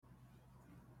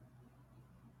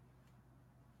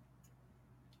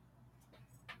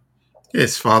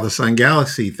It's Father Son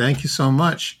Galaxy. Thank you so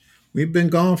much. We've been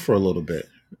gone for a little bit.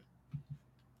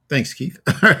 Thanks, Keith.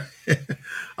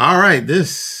 All right.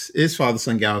 This is Father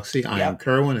Son Galaxy. I am Yep.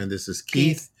 Kerwin, and this is Keith.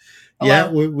 Keith. Yeah,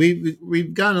 Hello.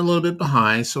 we've gotten a little bit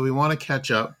behind, so we want to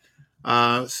catch up.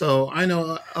 So I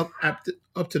know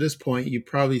up to this point, you've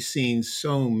probably seen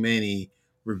so many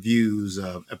reviews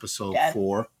of episode Dad.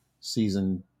 4,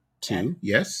 season 2. Dad.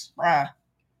 Yes, Bruh.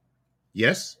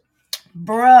 yes.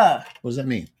 Bruh. What does that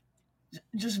mean?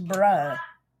 Just bruh.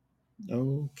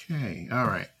 Okay, all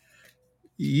right.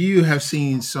 You have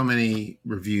seen so many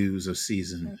reviews of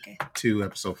season Okay. 2,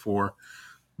 episode 4.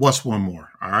 What's one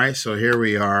more? All right, so here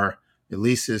we are. At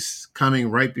least it's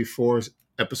coming right before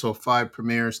episode 5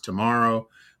 premieres tomorrow.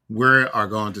 We are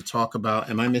going to talk about.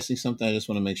 Am I missing something? I just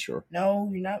want to make sure. No,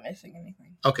 you're not missing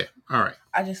anything. Okay, all right.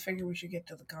 I just figured we should get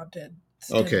to the content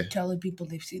instead Okay. of telling people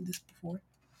they've seen this before.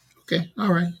 Okay,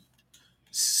 all right.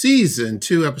 Season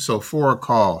 2, episode 4,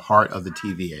 called Heart of the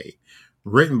TVA.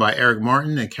 Written by Eric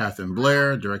Martin and Catherine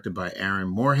Blair, directed by Aaron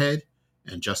Moorhead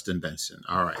and Justin Benson.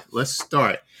 All right, let's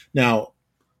start. Now,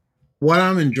 what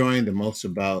I'm enjoying the most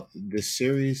about this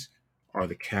series are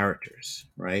the characters,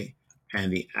 right?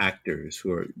 And the actors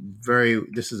who are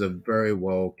this is a very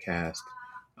well cast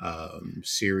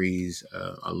series.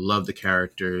 I love the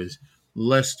characters.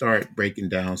 Let's start breaking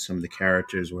down some of the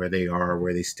characters, where they are,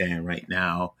 where they stand right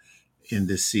now in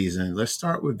this season. Let's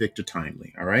start with Victor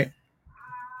Timely, all right?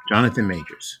 Jonathan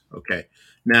Majors, okay?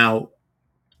 Now,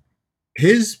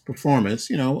 his performance,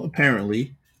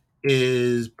 apparently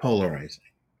is polarizing.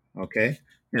 Okay,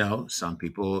 some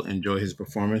people enjoy his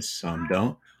performance, some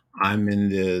don't. I'm in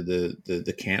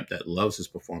the camp that loves his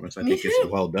performance. I Me think too.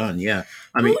 it's well done. Yeah,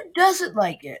 I mean, Who doesn't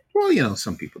like it? well,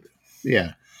 some people do.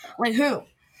 Yeah, Like who?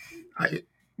 I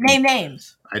Name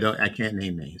names. I can't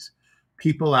name names.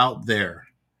 People out there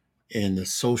in the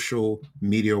social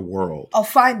media world. I'll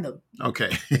find them.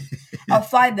 Okay. I'll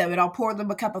find them and I'll pour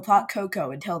them a cup of hot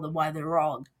cocoa and tell them why they're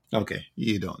wrong. Okay,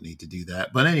 you don't need to do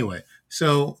that. But anyway,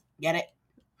 so Get it?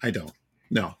 I don't.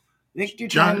 No. Victor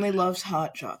Timely loves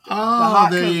hot chocolate. Oh,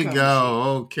 there you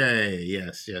go. Okay.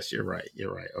 Yes, you're right.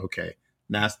 You're right. Okay.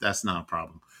 That's not a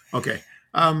problem. Okay.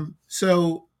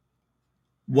 So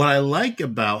what I like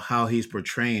about how he's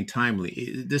portraying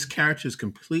Timely, this character is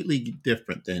completely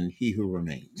different than He Who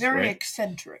Remains. Very right?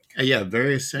 eccentric. Yeah,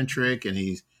 very eccentric, and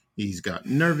he's got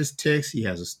nervous tics. He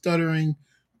has a stuttering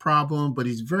problem, but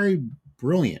he's very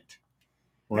brilliant.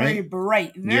 Right? Very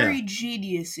bright, very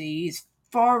geniusy. He's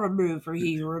far removed from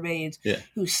He Who Remains,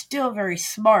 who's still very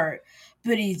smart,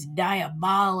 but he's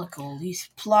diabolical. He's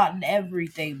plotting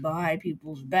everything behind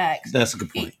people's backs. That's a good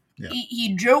point.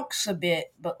 He jokes a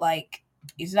bit, but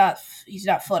he's not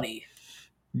funny.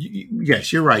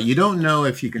 Yes, you're right. You don't know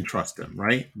if you can trust him,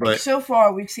 right? But so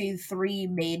far, we've seen 3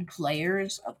 main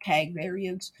players of Kang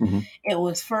variants. Mm-hmm. It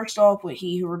was first off with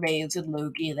He Who Remains and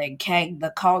Loki, then Kang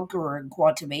the Conqueror in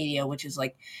Quantumania, which is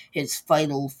like his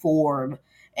final form,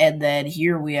 and then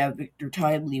here we have Victor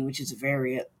Timely, which is a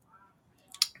variant.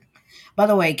 By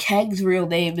the way, Kang's real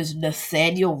name is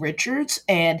Nathaniel Richards,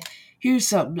 and here's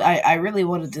something I really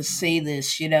wanted to say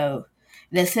this,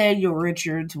 Nathaniel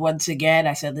Richards, once again,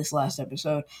 I said this last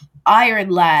episode, Iron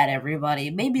Lad, everybody.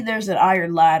 Maybe there's an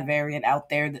Iron Lad variant out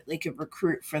there that they could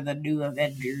recruit for the new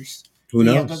Avengers. Who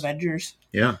knows? Young Avengers.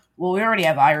 Yeah. Well, we already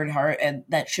have Ironheart, and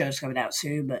that show's coming out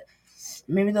soon, but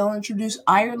maybe they'll introduce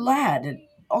Iron Lad and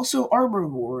also Armor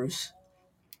Wars.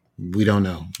 We don't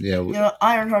know. Yeah.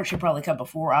 Ironheart should probably come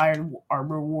before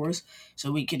Armor Wars,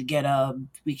 so we could get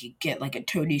like a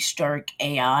Tony Stark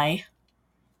AI.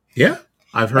 Yeah.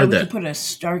 I've heard that. We could put a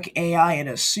Stark AI in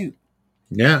a suit.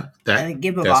 Yeah, and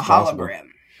give him a hologram. Possible.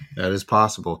 That is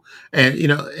possible. And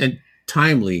and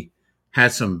Timely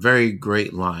had some very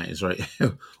great lines, right?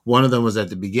 One of them was at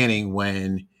the beginning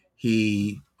when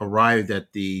he arrived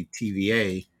at the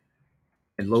TVA,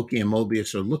 and Loki and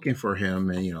Mobius are looking for him,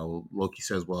 and Loki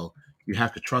says, "Well, you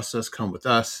have to trust us. Come with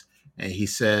us." And he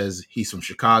says he's from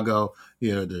Chicago,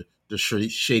 the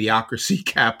shadyocracy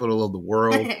capital of the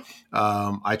world.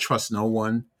 I trust no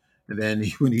one. And then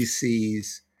when he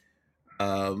sees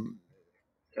the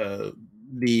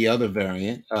other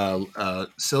variant,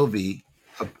 Sylvie,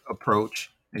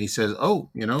 approach, and he says, "Oh,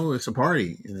 it's a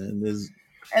party." And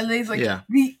he's like,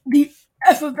 the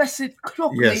effervescent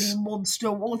clock lady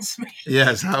monster wants me.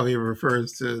 Yes, how he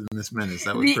refers to Miss Menace.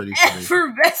 That was pretty funny.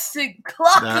 Effervescent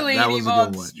clock lady that was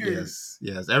monster. A good one.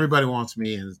 Yes. Everybody wants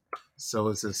me, and so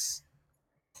is this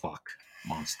clock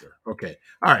monster. Okay.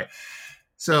 All right.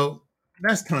 So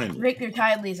that's Timely. Victor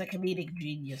Timely is a comedic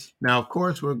genius. Now, of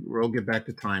course, we'll get back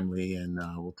to Timely, and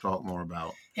we'll talk more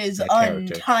about his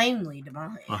untimely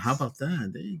demise. Well, how about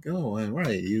that? There you go. And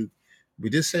right, We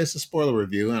did say it's a spoiler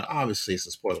review, and obviously it's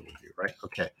a spoiler review, right?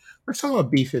 Okay. Let's talk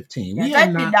about B15. Yeah, We have that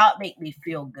did not. not make me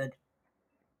feel good.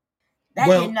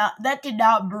 Well, That did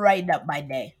not brighten up my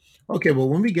day. okay. Well,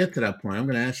 when we get to that point, I'm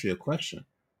going to ask you a question.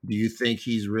 Do you think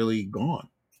he's really gone?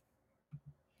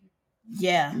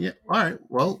 Yeah. Yeah. All right.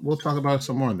 Well, we'll talk about it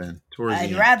some more then towards I'd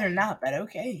the end. rather not, but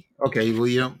okay. Okay. Well,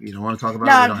 you don't want to talk No, about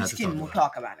it. We I'm don't have just to talk kidding. We'll about it.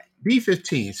 talk about it.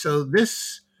 B15. So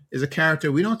this is a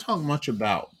character we don't talk much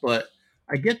about, but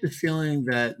I get the feeling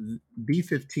that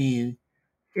B15,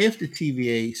 if the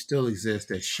TVA still exists,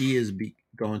 that she is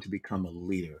going to become a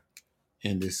leader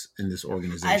in this I'd say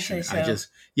organization. so.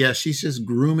 Yeah, she's just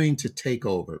grooming to take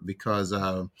over because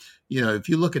if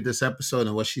you look at this episode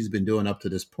and what she's been doing up to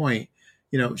this point,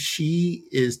 she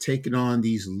is taking on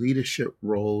these leadership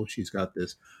roles. She's got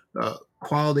this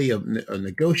quality of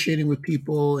negotiating with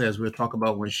people, as we'll talk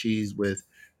about when she's with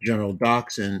General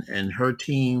Docs and her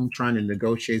team trying to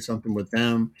negotiate something with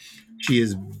them. She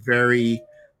is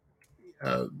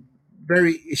uh,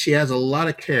 she has a lot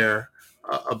of care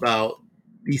about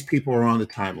these people are on the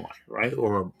timeline, right?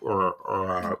 Or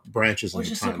branches in the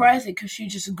Which is timeline. surprising because she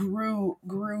just grew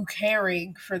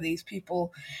caring for these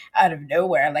people out of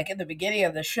nowhere. Like in the beginning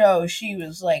of the show, she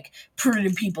was like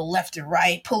pruning people left and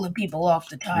right, pulling people off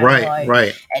the Right, timeline,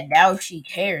 right. and now she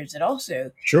cares. And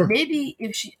also, Sure. maybe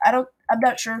if she, I'm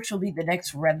not sure if she'll be the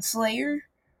next Renslayer,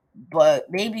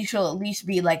 but maybe she'll at least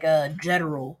be like a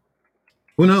general.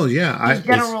 Who knows? Yeah, Because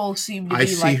generals seem to I be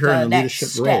see like her in the a next leadership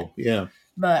step. role. Yeah.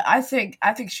 But I think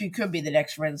she could be the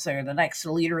next Renslayer, the next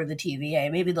leader of the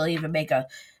TVA. Maybe they'll even make a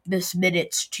Miss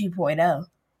Minutes 2.0,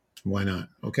 Why not?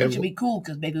 Okay. which would be cool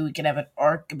because maybe we can have an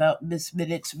arc about Miss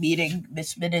Minutes meeting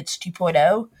Miss Minutes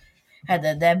 2.0 and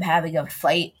then them having a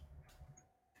fight.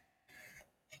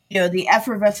 The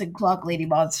effervescent clock lady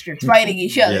monsters fighting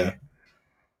each Yeah. other.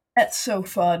 That's so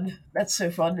fun. That's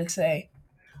so fun to say.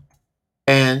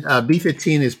 And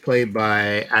B15 is played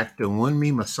by actor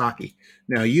Wunmi Masaki.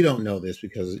 Now, you don't know this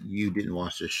because you didn't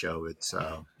watch this show. It's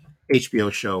a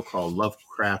HBO show called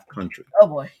Lovecraft Country. Oh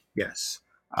boy. Yes.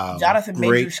 Jonathan Great.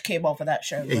 Majors came off of that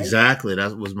show, right? Exactly.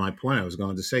 That was my point. I was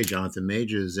going to say Jonathan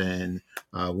Majors and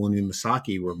Wunmi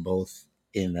Masaki were both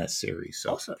in that series.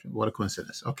 So Awesome. what a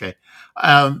coincidence. Okay.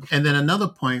 And then another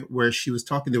point where she was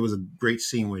talking, there was a great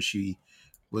scene where she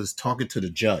was talking to the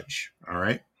judge. All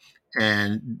right.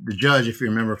 And the judge, if you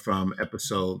remember from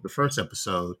the first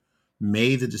episode,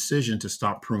 made the decision to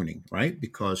stop pruning, right?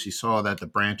 Because she saw that the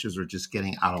branches were just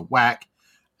getting out of whack.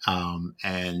 And,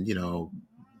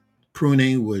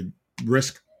 pruning would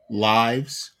risk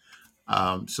lives.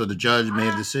 So the judge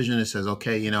made a decision that says,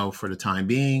 okay, for the time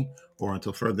being or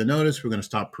until further notice, we're going to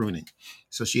stop pruning.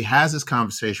 So she has this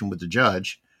conversation with the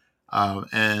judge,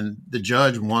 and the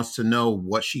judge wants to know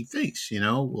what she thinks,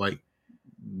 like,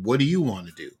 what do you want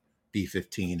to do?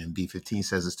 B15. And B15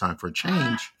 says it's time for a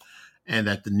change and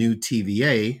that the new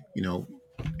TVA,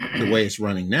 the way it's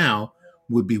running now,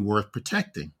 would be worth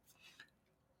protecting.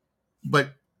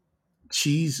 But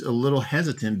she's a little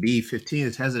hesitant. B15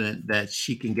 is hesitant that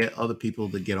she can get other people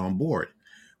to get on board.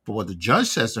 But what the judge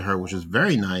says to her, which is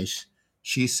very nice,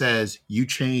 she says, "You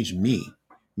changed me,"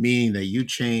 meaning that you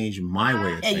changed my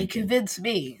way of And you thinking. convinced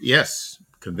me. Yes,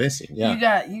 convincing.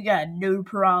 Yeah. You got no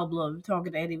problem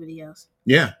talking to anybody else.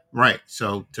 Yeah, right.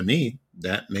 So to me,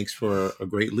 that makes for a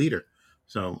great leader.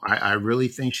 So I really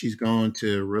think she's going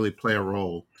to really play a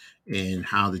role in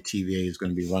how the TVA is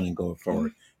going to be running going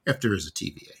forward, if there is a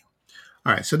TVA.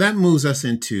 All right, so that moves us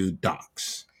into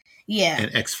docs Yeah.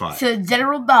 and X5. So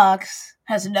General Docs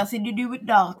has nothing to do with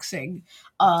doxing.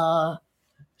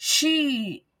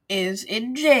 She is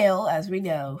in jail, as we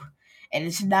know, and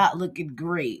it's not looking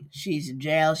great. She's in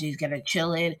jail, she's gonna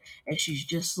chill in, and she's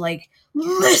just like,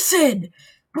 listen,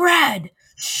 Brad,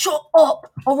 shut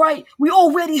up, alright? We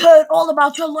already heard all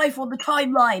about your life on the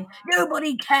timeline.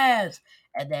 Nobody cares.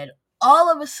 And then all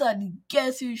of a sudden,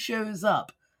 guess who shows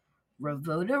up?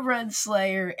 Ravona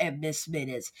Renslayer and Miss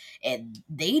Minutes, and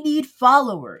they need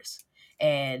followers,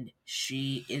 and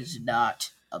she is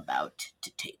not about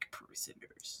to take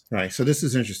prisoners. Right. So this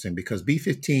is interesting because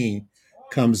B15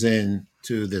 comes in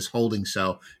to this holding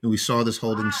cell, and we saw this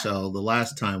holding cell the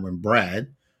last time when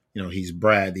Brad, he's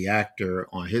Brad, the actor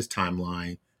on his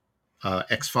timeline,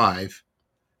 X5,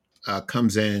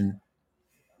 comes in.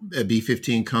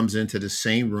 B15 comes into the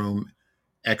same room.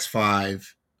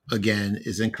 X5 again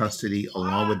is in custody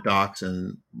along with Docs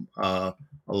and a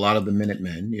lot of the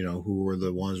Minutemen, who were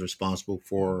the ones responsible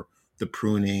for the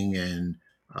pruning and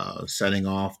setting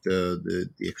off the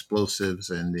explosives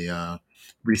and the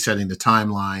resetting the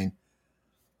timeline.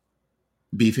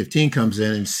 B15 comes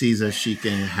in and sees if she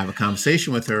can have a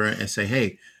conversation with her and say,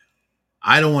 hey,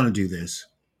 I don't want to do this.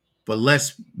 but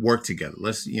let's work together.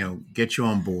 Let's get you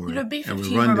on board, and we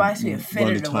B-15 reminds me of Finn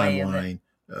run the in a way.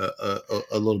 timeline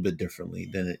a little bit differently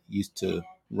than it used to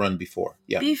run before.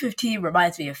 Yeah. B-15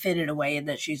 reminds me of Finn in a way in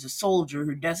that she's a soldier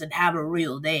who doesn't have a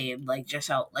real name, just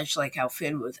like how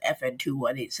Finn was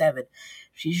FN2187.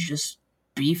 She's just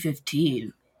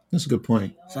B-15. That's a good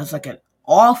point. Sounds like an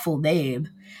awful name.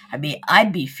 I mean,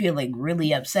 I'd be feeling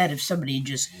really upset if somebody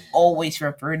just always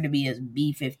referred to me as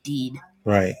B-15.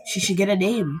 Right. She should get a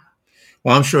name.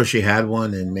 Well, I'm sure she had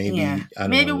one, and maybe I don't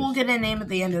maybe know, we'll get a name at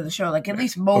the end of the show, like at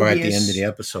least Mobius. or at the end of the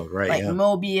episode, right? Like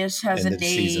Mobius has End a of the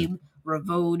season. name.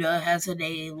 Ravona has a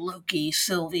name. Loki,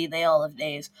 Sylvie, they all have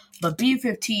names. But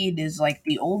B-15 is like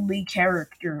the only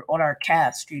character on our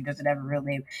cast who doesn't have a real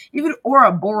name. Even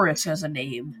Ouroboros has a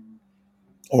name.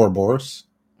 Ouroboros?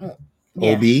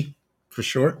 Yeah. OB for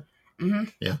short? Mm-hmm.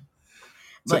 Yeah.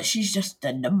 But she's just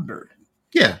a number.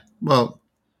 Yeah. Well,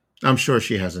 I'm sure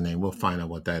she has a name. We'll find out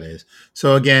what that is.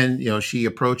 So again, she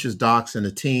approaches Docs and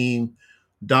the team.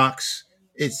 Docs,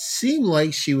 it seemed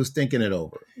like she was thinking it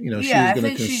over. She was going to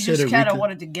consider. She just kind of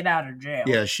wanted to get out of jail.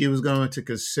 Yeah, she was going to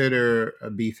consider a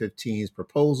B-15's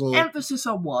proposal. Emphasis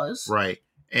on was. Right.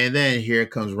 And then here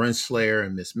comes Renslayer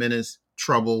and Miss Menace.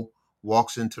 Trouble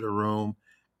walks into the room.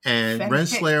 And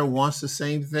Renslayer wants the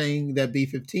same thing that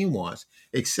B-15 wants,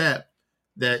 except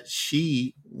that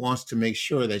she wants to make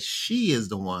sure that she is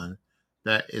the one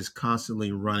that is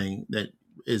constantly running, that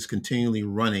is continually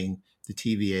running the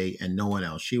TVA and no one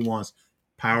else. She wants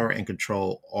power and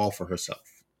control all for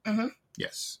herself. Mm-hmm.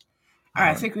 Yes. All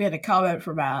right. I think we had a comment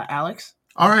from Alex.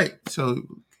 All right. So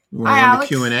we're on the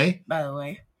Q&A. By the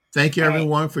way. Thank you,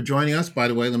 everyone, for joining us. By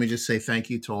the way, let me just say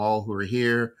thank you to all who are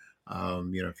here.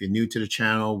 If you're new to the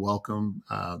channel, welcome.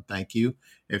 Thank you.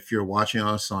 If you're watching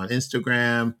us on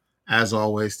Instagram, as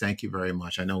always, thank you very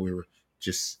much. I know we were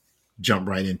just jump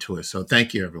right into it. So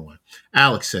thank you, everyone.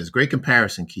 Alex says, great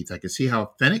comparison, Keith. I can see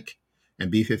how Fennec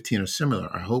and B-15 are similar.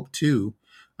 I hope, too,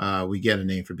 we get a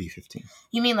name for B-15.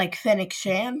 You mean like Fennec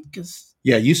Shan?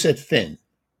 Yeah, you said Finn.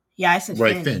 Yeah, I said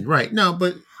Finn. Finn. Right. No,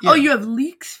 but... Yeah. Oh, you have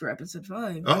leaks for episode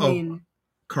 5. Uh-oh. I mean...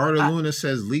 Carter Luna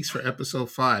says leaks for episode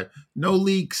 5. No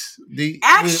leaks.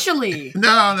 Actually,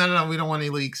 no. We don't want any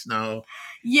leaks. No.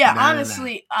 Yeah,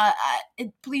 honestly,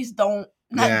 please don't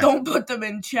put them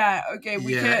in chat. Okay,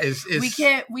 we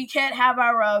can't have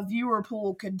our viewer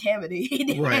pool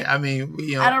contaminated. Right. I mean,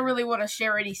 I don't really want to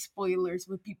share any spoilers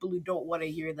with people who don't want to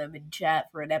hear them in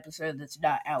chat for an episode that's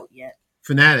not out yet.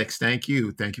 Fanatics, thank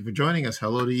you for joining us.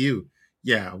 Hello to you.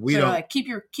 Yeah, we don't keep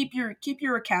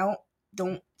your account.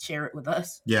 Don't share it with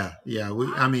us. Yeah.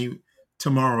 I mean,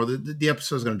 tomorrow the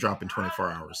episode is going to drop in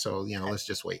 24 hours. So let's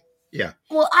just wait. Yeah.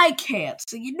 Well, I can't.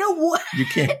 So you know what? You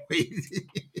can't wait.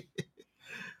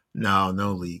 No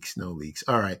leaks.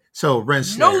 All right. So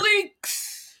Renslayer. No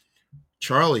leaks.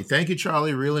 Charlie, thank you,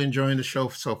 Charlie. Really enjoying the show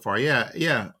so far.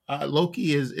 Yeah.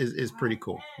 Loki is pretty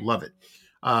cool. Love it.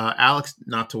 Alex,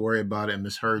 not to worry about it.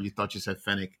 Misheard. You thought you said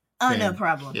Fennec. Oh, no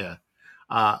problem. Yeah.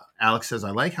 Alex says,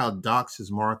 I like how Docs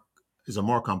is a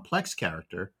more complex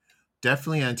character,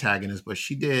 definitely an antagonist, but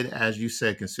she did, as you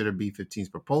said, consider B-15's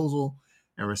proposal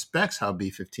and respects how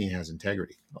B-15 has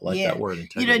integrity. I like that word,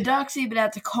 integrity. Docs even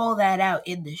had to call that out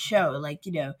in the show. Like,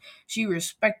 she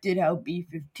respected how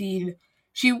B-15,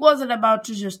 she wasn't about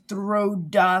to just throw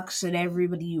Docs and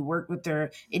everybody who worked with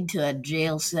her into a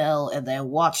jail cell and then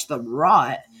watch them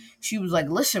rot. She was like,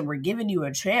 listen, we're giving you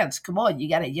a chance. Come on, you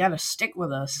gotta stick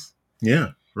with us. Yeah,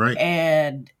 right.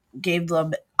 And gave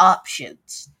them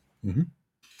options. Mm-hmm.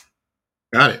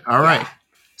 Got it. All right.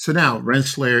 So now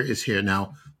Renslayer is here.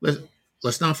 Now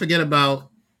let's not forget about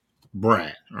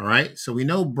Brad. All right. So we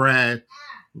know Brad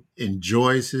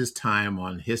enjoys his time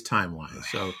on his timeline.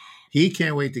 So he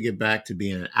can't wait to get back to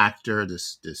being an actor.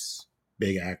 This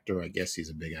big actor. I guess he's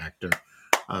a big actor.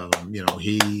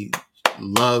 He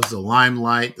loves the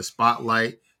limelight, the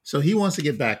spotlight. So he wants to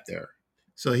get back there.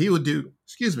 So he will do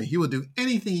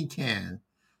anything he can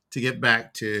to get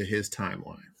back to his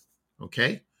timeline.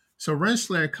 Okay? So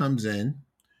Renslayer comes in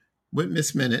with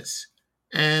Miss Minutes,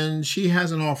 and she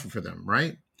has an offer for them,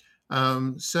 right?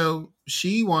 So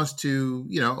she wants to,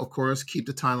 of course, keep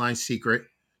the timeline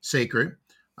sacred.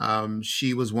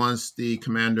 She was once the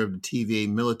commander of the TVA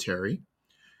military.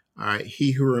 All right,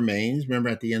 He Who Remains. Remember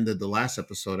at the end of the last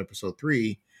episode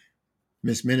 3,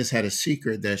 Miss Minutes had a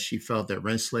secret that she felt that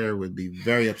Renslayer would be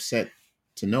very upset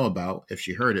to know about if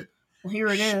she heard it. Well, here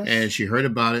it is. And she heard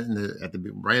about it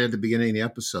right at the beginning of the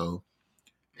episode.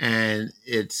 And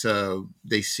it's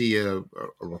they see a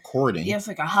recording. Yes,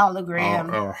 like a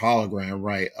hologram. Or a hologram,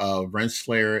 right, of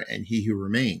Renslayer and He Who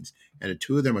Remains. And the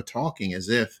two of them are talking as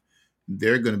if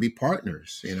they're going to be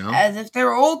partners, As if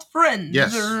they're old friends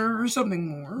Yes. or something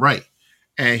more. Right.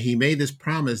 And he made this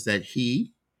promise that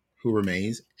he, who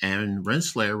remains, and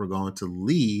Renslayer were going to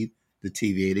lead the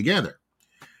TVA together.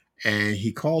 And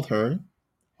he called her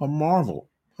a Marvel.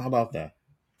 How about that?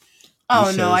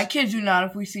 Oh, no, I kid you not.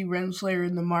 If we see Renslayer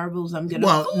in the Marvels, I'm going to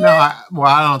Well, no,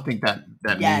 I don't think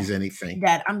that means anything.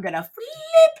 Dad, I'm going to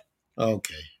flip.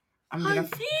 Okay. I'm going to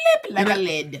flip like a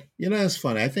lid. It's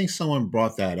funny. I think someone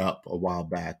brought that up a while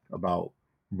back about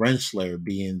Renslayer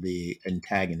being the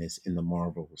antagonist in the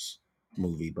Marvels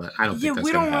movie, but I don't think that's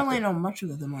we don't really know much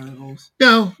of the Marvels.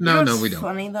 No, we don't.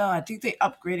 Funny though, I think they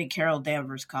upgraded Carol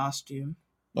Danvers' costume.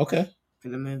 Okay. For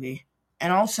the movie,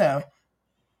 and also,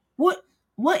 what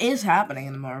is happening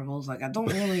in the Marvels? Like, I don't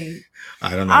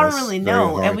really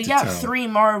know. And we got 3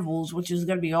 Marvels, which is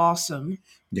gonna be awesome.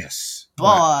 Yes, but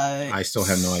I still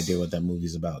have no idea what that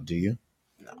movie's about. Do you?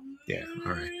 No. Yeah.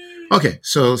 All right. Okay,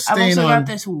 so I've also got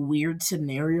this weird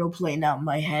scenario playing out in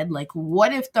my head. Like,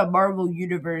 what if the Marvel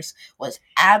Universe was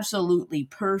absolutely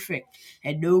perfect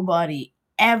and nobody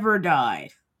ever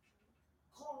died?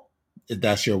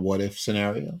 That's your what if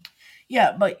scenario?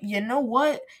 Yeah, but you know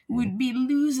what? We'd be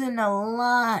losing a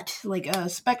lot. Like,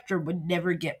 Spectre would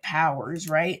never get powers,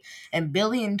 right? And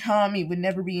Billy and Tommy would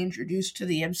never be introduced to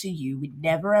the MCU. We'd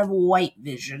never have White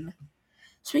Vision.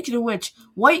 Speaking of which,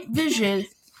 White Vision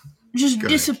just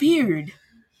disappeared.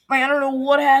 Like, I don't know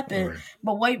what happened,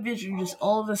 but White Vision just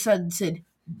all of a sudden said,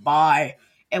 bye.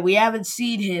 And we haven't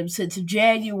seen him since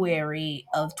January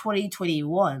of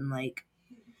 2021. Like,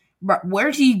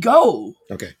 where'd he go?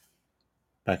 Okay.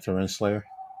 Back to Renslayer.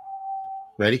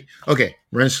 Ready? Okay,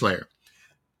 Renslayer.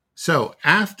 So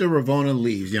after Ravonna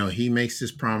leaves, he makes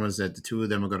this promise that the two of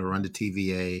them are going to run the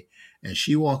TVA, and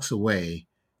she walks away,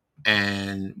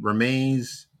 and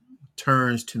Remains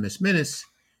turns to Miss Minutes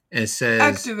and says,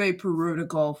 activate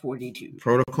Protocol 42.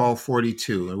 Protocol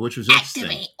 42, which was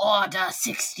activate Order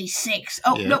 66.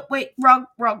 Oh, no, wait,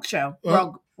 wrong show.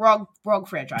 Wrong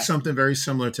franchise. Something very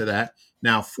similar to that.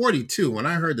 Now, 42, when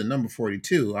I heard the number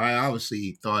 42, I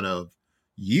obviously thought of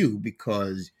you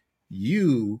because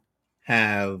you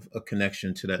have a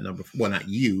connection to that number. Well, not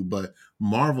you, but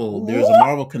Marvel. There's a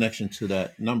Marvel connection to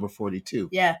that number 42.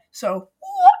 Yeah, so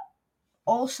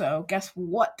also, guess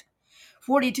what?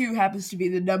 42 happens to be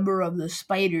the number of the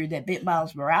spider that bit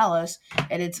Miles Morales,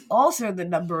 and it's also the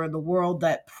number of the world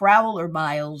that Prowler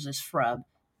Miles is from.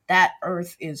 That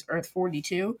Earth is Earth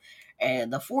 42,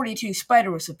 and the 42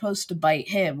 spider was supposed to bite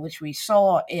him, which we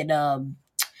saw in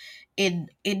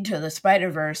Into the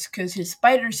Spider-Verse, because his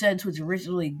spider sense was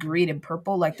originally green and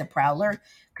purple like the Prowler,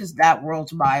 because that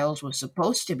world's Miles was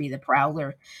supposed to be the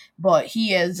Prowler, but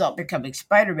he ends up becoming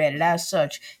Spider-Man, and as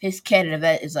such, his canon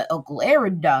event is that Uncle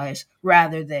Aaron dies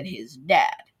rather than his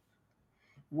dad.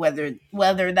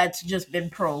 Whether that's just been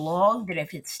prolonged and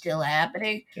if it's still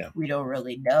happening, we don't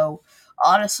really know.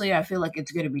 Honestly, I feel like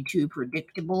it's going to be too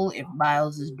predictable if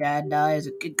Miles' dad dies.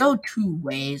 It could go 2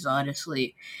 ways,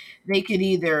 honestly. They could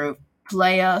either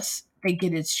play us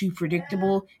thinking it's too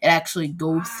predictable and actually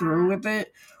go through with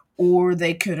it, or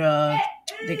they could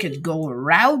go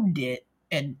around it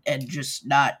and just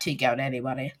not take out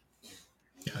anybody.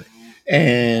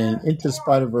 And Into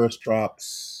Spider-Verse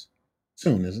drops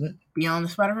soon, isn't it? Beyond the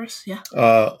Spider-Verse, yeah.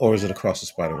 Or is it Across the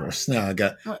Spider-Verse? Now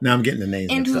I'm getting the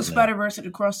names. Into the Spider-Verse and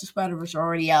Across the Spider-Verse are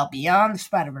already out. Beyond the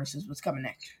Spider-Verse is what's coming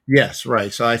next. Yes,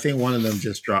 right. So I think one of them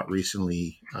just dropped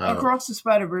recently. Across the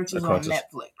Spider-Verse is on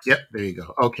Netflix. Yep, there you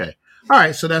go. Okay. All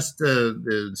right, so that's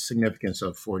the significance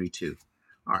of 42.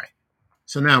 All right.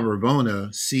 So now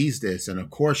Ravonna sees this, and of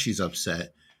course she's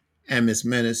upset. And Miss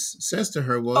Menace says to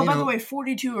her, well, by the way,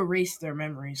 42 erased their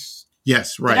memories.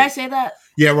 Yes, right. Did I say that?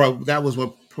 Yeah, well, that was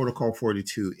what Protocol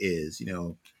 42 is,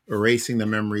 erasing the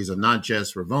memories of not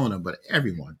just Ravonna, but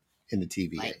everyone in the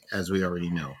TVA, as we already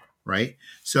know, right?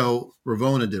 So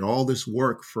Ravonna did all this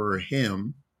work for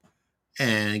him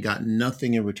and got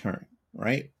nothing in return,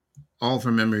 right? All of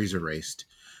her memories erased.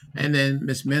 And then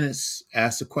Miss Menace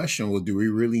asked the question, well, do we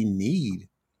really need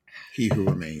He Who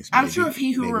Remains? I'm sure if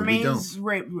He Who Remains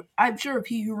weren't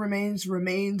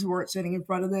sitting in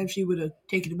front of them, she would have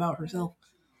taken him out herself.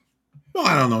 Well,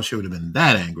 I don't know if she would have been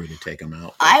that angry to take him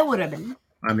out. I would have been.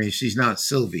 I mean, she's not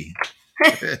Sylvie.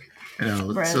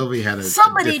 Sylvie had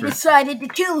somebody decided to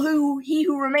kill He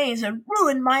Who Remains and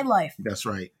ruin my life. That's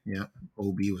right. Yeah.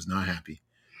 OB was not happy.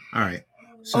 All right.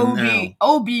 So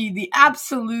OB, the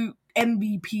absolute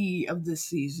MVP of this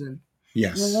season.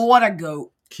 Yes. What a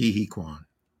goat. Ke Quan.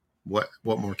 What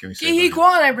more can we say? Ke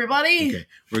Quan, everybody. Okay.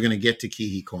 We're going to get to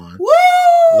Ke Quan. Woo!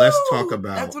 Let's talk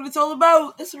about... That's what it's all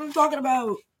about. That's what I'm talking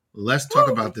about. Let's talk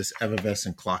about this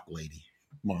effervescent clock lady.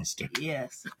 monster.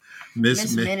 Yes.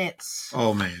 Miss Minutes.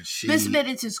 Oh man, Miss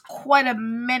Minutes is quite a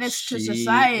menace to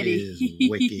society. She is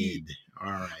wicked.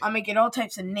 All right. I'm making all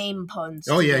types of name puns.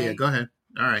 Oh today. yeah. Go ahead.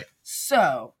 All right.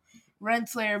 So,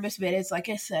 Renslayer, Miss Minutes, like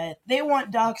I said, they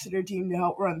want Docs and her team to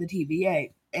help run the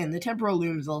TVA, and the temporal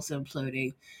loom is also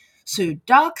imploding. So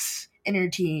Docs and her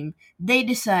team, they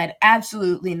decide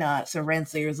absolutely not. So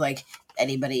Renslayer's like,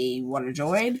 anybody want to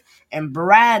join? And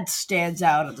Brad stands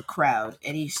out of the crowd,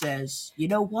 and he says, you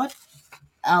know what?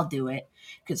 I'll do it.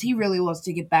 Because he really wants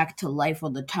to get back to life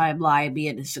on the timeline,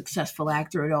 being a successful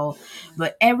actor and all.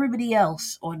 But everybody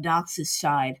else on Docs'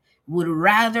 side would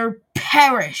rather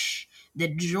perish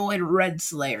than join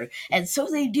Renslayer. And so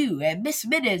they do. And Miss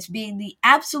Minutes, being the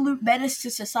absolute menace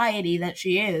to society that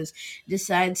she is,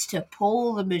 decides to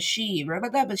pull the machine. Remember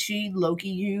that machine Loki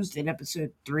used in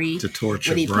episode 3? To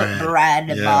torture when he Brad. put Brad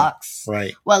in a box.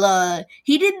 Right. Well,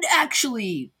 he didn't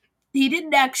actually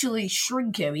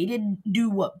shrink him. He didn't do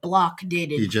what Block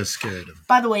did. He just scared him.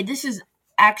 By the way, this is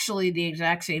actually the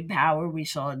exact same power we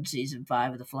saw in season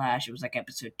 5 of The Flash. It was like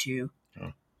episode 2.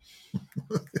 Oh.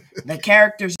 The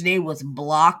character's name was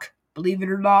Block, believe it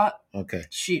or not. Okay.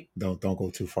 Don't go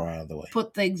too far out of the way.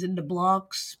 Put things into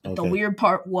blocks. But the weird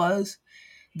part was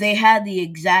they had the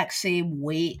exact same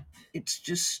weight. It's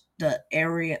just the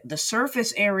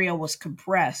surface area was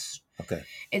compressed. Okay.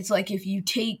 It's like if you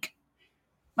take...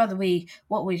 By the way,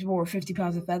 what weighs more, 50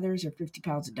 pounds of feathers or 50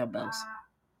 pounds of dumbbells?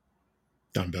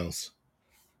 Dumbbells.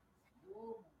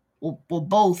 Well,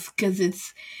 both, because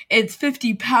it's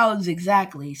 50 pounds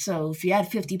exactly. So if you had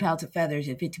 50 pounds of feathers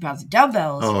and 50 pounds of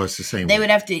dumbbells, it's the same. They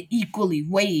would have to equally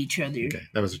weigh each other. Okay,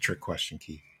 that was a trick question,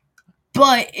 Keith.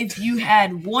 But if you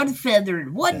had one feather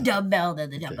and one dumbbell, then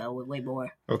the dumbbell would weigh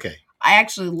more. Okay. I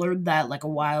actually learned that like a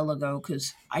while ago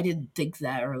because I didn't think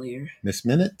that earlier. Miss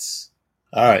Minutes.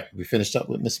 All right, we finished up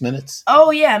with Miss Minutes.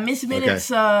 Oh yeah, Miss Minutes.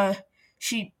 Okay.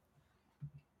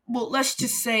 Let's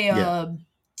just say,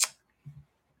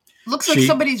 looks like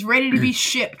somebody's ready to be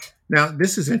shipped. Now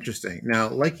this is interesting. Now,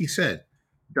 like you said,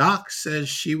 Doc says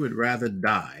she would rather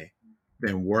die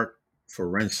than work for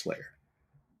Renslayer.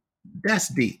 That's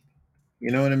deep.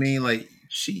 You know what I mean? Like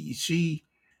she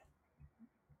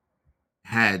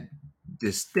had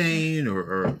disdain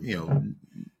or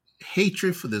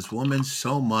hatred for this woman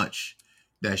so much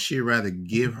that she'd rather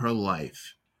give her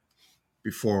life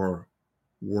before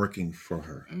working for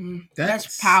her.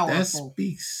 That's powerful. That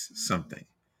speaks something.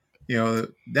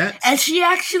 And she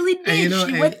actually did.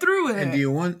 She went through with it. And do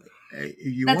you want?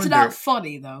 That's wonder, not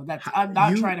funny though. I'm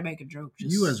not trying to make a joke.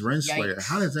 You as Renslayer,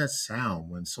 how does that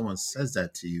sound when someone says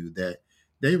that to you? That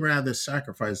they rather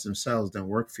sacrifice themselves than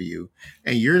work for you,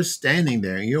 and you're standing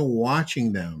there and you're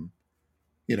watching them.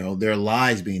 Their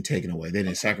lives being taken away. They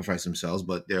didn't sacrifice themselves,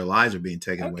 but their lives are being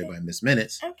taken away by Miss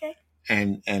Minutes. Okay.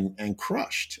 And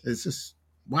crushed. It's just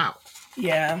wow.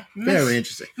 Yeah. Very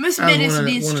interesting. Miss Minutes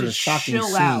needs one of to the shocking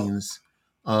chill out. scenes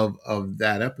of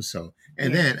that episode.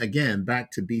 And then again,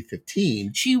 back to B-15.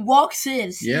 She walks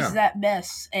in, sees that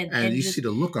mess, and you see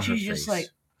the look on her face. She's just like,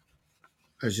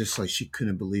 it's just like she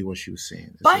couldn't believe what she was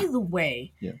seeing. By the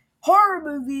way, horror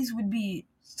movies would be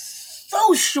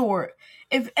so short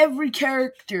if every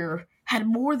character had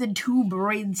more than 2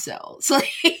 brain cells.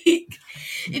 Like,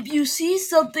 if you see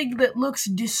something that looks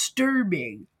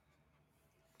disturbing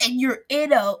and you're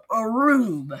in a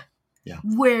room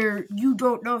where you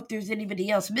don't know if there's anybody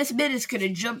else, Miss Minutes could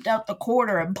have jumped out the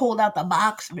corner and pulled out the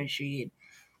box machine.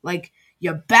 Like,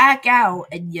 you back out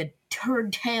and you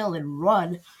turn tail and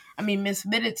run. I mean, Miss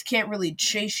Minutes can't really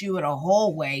chase you in a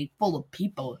hallway full of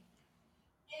people.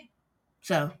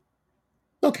 So.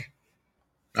 Okay.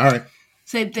 All right.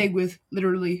 Same thing with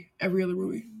literally every other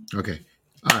movie. Okay.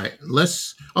 All right.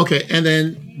 And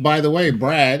then, by the way,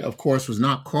 Brad, of course, was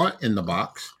not caught in the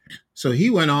box. So he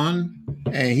went on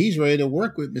and he's ready to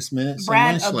work with Miss Minutes.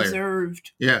 Brad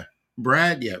observed. Yeah.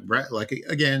 Brad, like,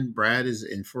 again, Brad is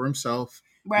in for himself.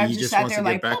 Brad just wants to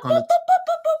get back on the...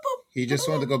 He just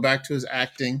wanted to go back to his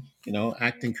acting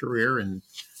career, and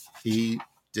he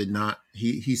did not.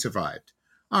 He survived.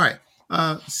 All right.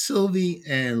 Sylvie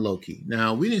and Loki.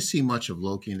 Now, we didn't see much of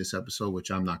Loki in this episode, which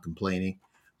I'm not complaining,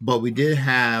 but we did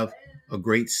have a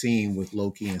great scene with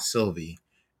Loki and Sylvie,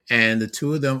 and the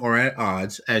two of them are at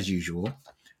odds as usual,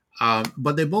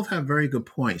 but they both have very good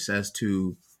points as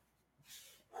to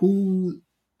who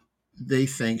they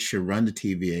think should run the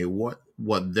TVA,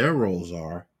 what their roles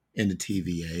are in the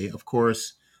TVA. Of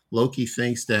course, Loki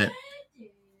thinks that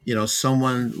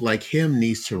someone like him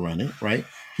needs to run it, right?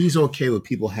 He's okay with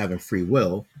people having free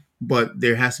will, but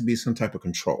there has to be some type of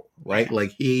control, right?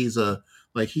 Like he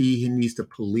needs to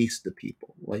police the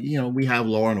people. Like, we have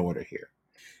law and order here.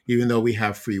 Even though we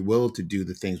have free will to do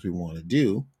the things we want to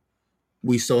do,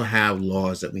 we still have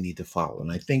laws that we need to follow.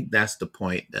 And I think that's the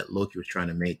point that Loki was trying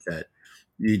to make, that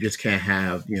you just can't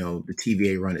have, the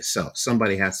TVA run itself.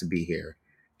 Somebody has to be here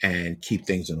and keep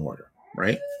things in order,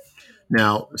 right?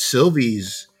 Now,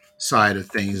 Sylvie's side of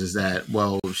things is that,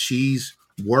 well, she's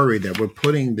worried that we're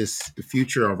putting the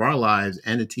future of our lives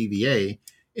and the TVA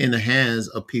in the hands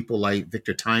of people like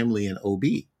Victor Timely and OB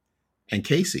and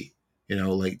Casey.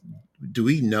 Like, do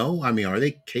we know? I mean, are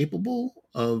they capable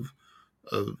of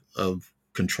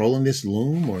controlling this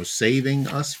loom or saving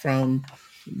us from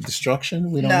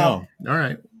destruction? We don't No. know. All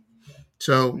right.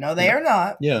 So No, they are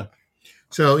not. Yeah.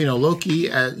 So Loki,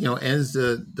 ends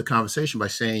the conversation by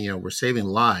saying, we're saving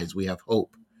lives. We have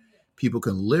hope. People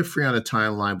can live free on a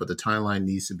timeline, but the timeline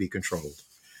needs to be controlled.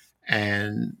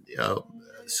 And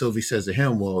Sylvie says to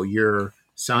him, "Well, you're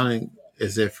sounding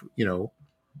as if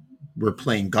we're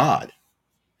playing God."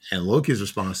 And Loki's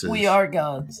response is, "We are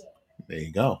gods." There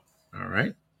you go. All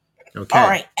right. Okay. All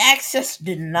right. Access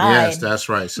denied. Yes, that's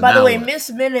right. So by the way, what? Miss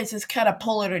Minutes is kind of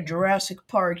pulling a Jurassic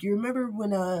Park. You remember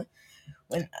when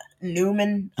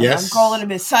Newman, Yes. I'm calling him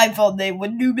his Seinfeld name,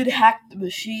 when Newman hacked the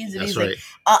machines and That's he's right.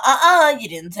 like, you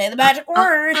didn't say the magic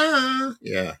word.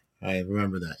 Yeah, I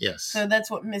remember that. Yes. So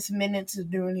that's what Miss Minutes is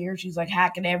doing here. She's like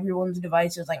hacking everyone's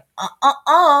devices, like,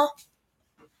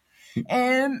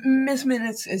 And Miss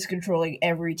Minutes is controlling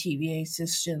every TVA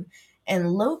system.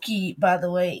 And Loki, by the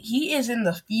way, he is in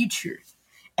the future.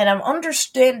 And I'm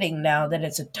understanding now that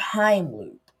it's a time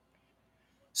loop.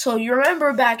 So you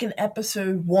remember back in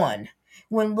episode 1,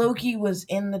 when Loki was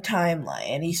in the timeline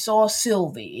and he saw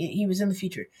Sylvie, he was in the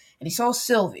future, and he saw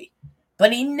Sylvie,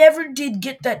 but he never did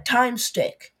get that time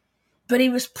stick. But he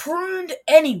was pruned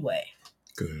anyway.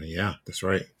 Good. Yeah, that's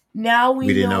right. Now we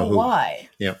didn't know know who. why.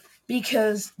 Yep.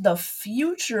 Because the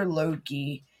future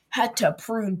Loki had to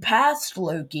prune past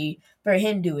Loki for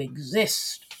him to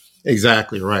exist.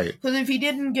 Exactly right. Because if he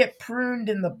didn't get pruned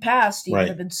in the past, he would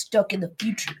have been stuck in the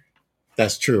future.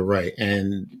 That's true, right.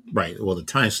 And well, the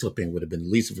time slipping would have been the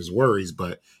least of his worries,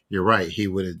 but you're right. He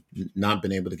would have not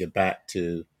been able to get back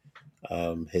to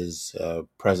his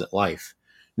present life.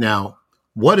 Now,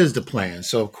 what is the plan?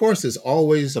 So, of course, there's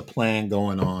always a plan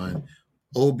going on.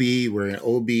 We're in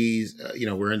OB's,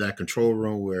 we're in that control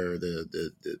room where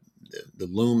the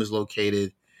loom is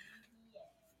located.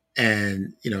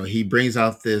 And, he brings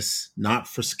out this not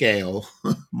for scale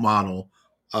model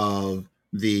of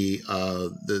the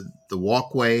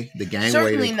walkway, the gangway,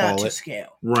 Certainly they call not to it.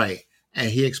 scale. Right. And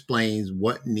he explains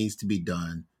what needs to be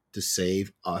done to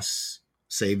save us,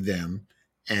 save them,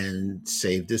 and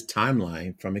save this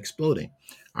timeline from exploding.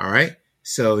 All right.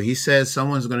 So he says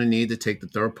someone's going to need to take the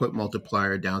throughput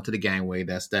multiplier down to the gangway.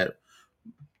 That's that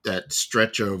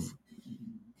stretch of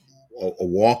a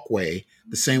walkway,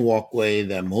 the same walkway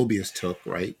that Mobius took,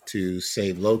 right, to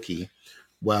save Loki.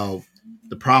 Well,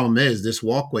 the problem is this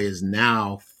walkway is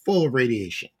now full of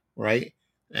radiation, right?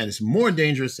 And it's more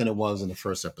dangerous than it was in the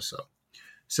first episode.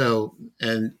 So,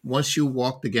 and once you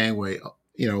walk the gangway,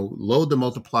 load the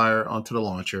multiplier onto the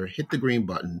launcher, hit the green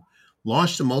button,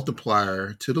 launch the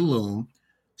multiplier to the loom,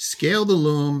 scale the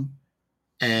loom,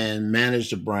 and manage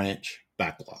the branch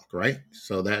backlog, right?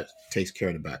 So that takes care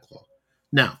of the backlog.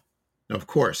 Now, of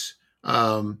course,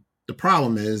 the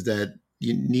problem is that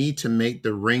you need to make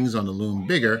the rings on the loom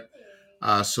bigger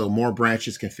so more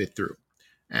branches can fit through.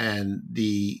 And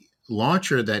the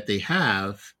launcher that they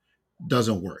have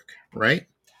doesn't work, right?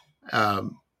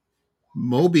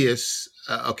 Mobius,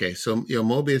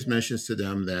 Mobius mentions to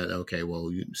them that, okay,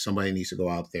 well, somebody needs to go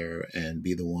out there and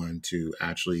be the one to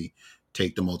actually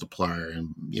take the multiplier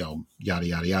and, yada,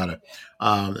 yada, yada.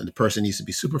 And the person needs to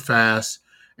be super fast.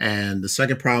 And the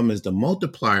second problem is the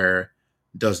multiplier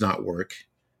does not work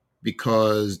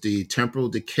because the temporal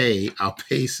decay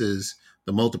outpaces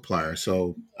the multiplier.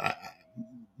 So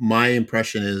my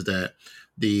impression is that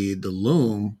the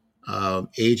loom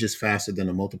ages faster than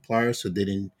the multiplier, so they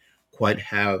didn't quite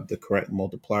have the correct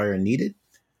multiplier needed.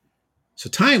 So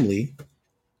Timely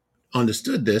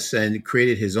understood this and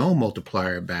created his own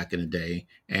multiplier back in the day,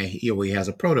 and he has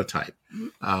a prototype.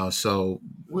 So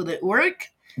will it work?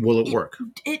 Will it work?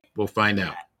 We'll find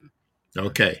out.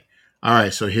 Okay. All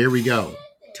right. So here we go.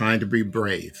 Time to be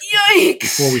brave. Yikes!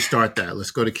 Before we start that,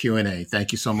 let's go to Q&A.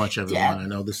 Thank you so much, everyone. Dad. I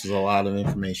know this is a lot of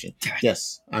information. Dad.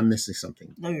 Yes, I'm missing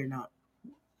something. No, you're not.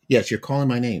 Yes, you're calling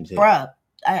my name. Bruh,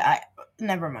 I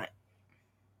never mind.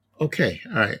 Okay.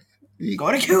 All right.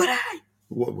 Go to Q&A.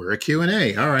 We're a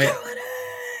Q&A. All right.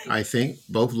 Q&A. I think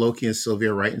both Loki and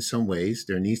Sylvia are right in some ways.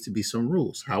 There needs to be some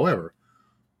rules. However,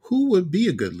 who would be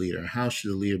a good leader? How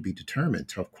should a leader be determined?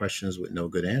 Tough questions with no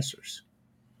good answers.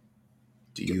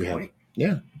 Do you have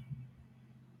Yeah.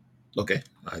 Okay.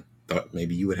 I thought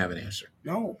maybe you would have an answer.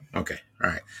 No. Okay. All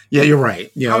right. Yeah, you're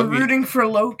right. I'm rooting for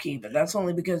Loki, but that's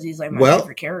only because he's like my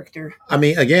favorite character. I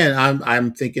mean, again,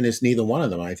 I'm thinking it's neither one of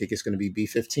them. I think it's going to be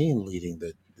B-15 leading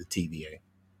the TVA.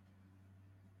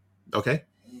 Okay.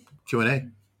 Q&A.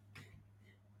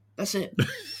 That's it.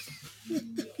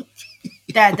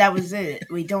 That was it.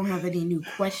 We don't have any new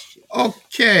questions.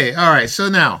 Okay. All right. So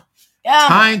now,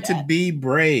 time to be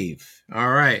brave.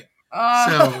 All right.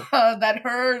 So that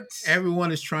hurts.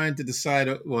 Everyone is trying to decide.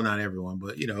 Well, not everyone,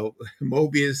 but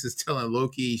Mobius is telling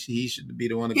Loki he should be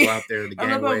the one to go out there the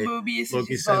gangway. Loki says,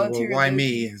 "Well, why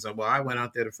me?" And so, "Well, I went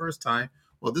out there the first time.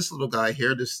 Well, this little guy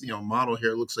here, this model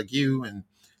here, looks like you." And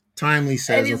Timely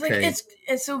says, and he's "Okay."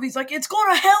 And Sylvie's like, "It's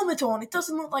got a helmet on. It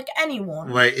doesn't look like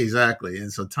anyone." Right, exactly.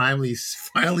 And so Timely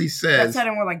finally says, "That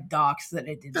sounded more like Docs than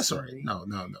it did." That's all right. No,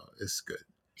 it's good.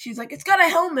 She's like, "It's got a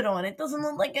helmet on. It doesn't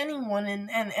look like anyone."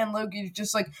 And Loki's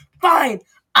just like, "Fine,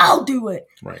 I'll do it."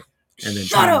 Right. And then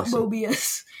Shut up,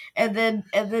 Mobius. And then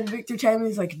Victor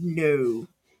Timely's like, "No,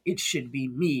 it should be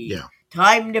me. Yeah.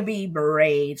 Time to be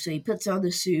brave." So he puts on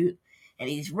the suit and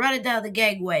he's running down the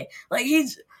gangway. Like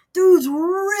dude's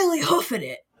really hoofing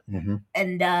it. Mm-hmm.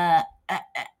 And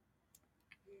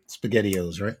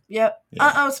SpaghettiOs, right? Yep.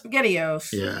 Yeah.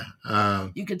 SpaghettiOs. Yeah.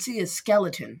 You could see his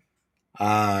skeleton.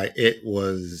 It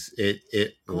was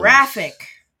graphic.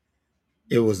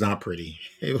 It was not pretty.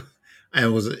 It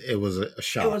was a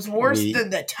shock. It was worse than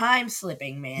the time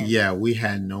slipping, man. Yeah, we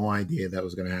had no idea that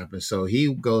was going to happen. So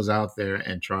he goes out there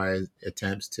and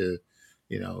attempts to,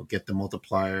 get the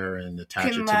multiplier and attach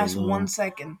it to the loom. 1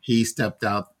 second. He stepped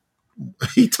out.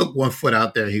 He took 1 foot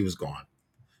out there. He was gone.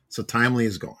 So Timely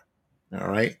is gone. All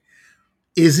right.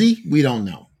 Is he? We don't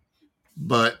know.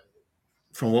 But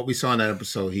from what we saw in that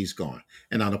episode, he's gone.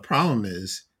 And now the problem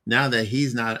is, now that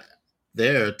he's not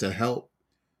there to help,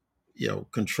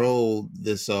 control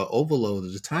this overload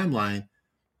of the timeline,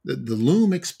 the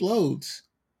loom explodes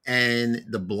and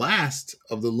the blast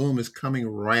of the loom is coming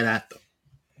right at them.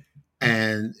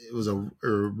 And it was a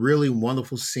really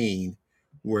wonderful scene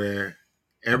where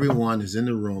everyone is in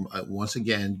the room. Once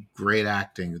again, great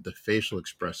acting with the facial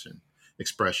expressions.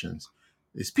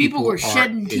 These people were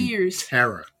shedding tears.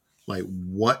 Terror. Like,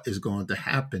 what is going to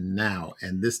happen now?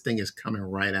 And this thing is coming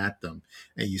right at them.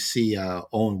 And you see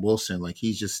Owen Wilson, like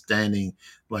he's just standing,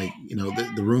 like,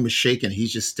 the room is shaking.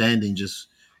 He's just standing, just,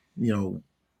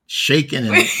 shaking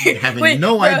and having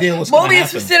no idea what's going to happen.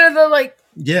 Mobius was sitting there like,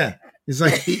 yeah. It's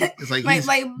like he's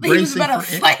he was about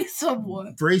to fight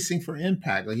someone. Bracing for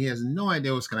impact. Like he has no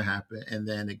idea what's going to happen. And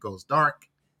then it goes dark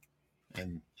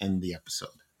and end the episode.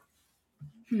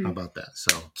 How about that?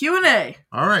 So Q&A.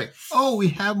 All right. Oh, we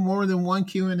have more than one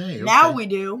Q&A. Okay. Now we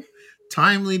do.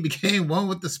 Timely became one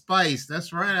with the spice.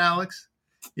 That's right, Alex.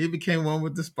 He became one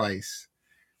with the spice.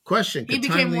 Question. He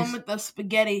became one with the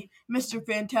spaghetti. Mr.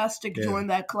 Fantastic joined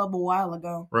that club a while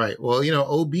ago. Right. Well,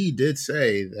 OB did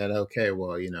say that, okay,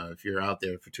 well, if you're out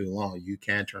there for too long, you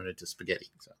can turn it to spaghetti.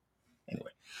 So anyway.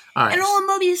 All right. And all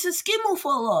of Mobius' skin will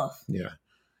fall off. Yeah.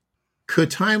 Could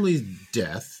Timely's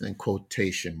death, in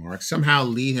quotation marks, somehow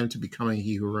lead him to becoming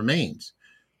He Who Remains?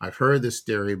 I've heard this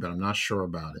theory, but I'm not sure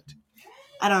about it.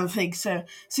 I don't think so.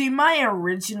 See, my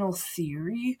original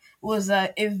theory was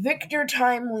that if Victor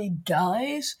Timely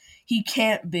dies, he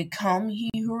can't become He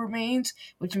Who Remains,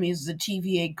 which means the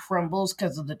TVA crumbles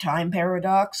because of the time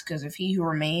paradox, because if He Who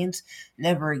Remains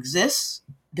never exists,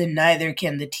 then neither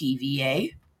can the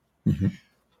TVA. Mm-hmm.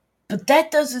 But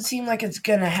that doesn't seem like it's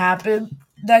going to happen.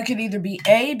 That could either be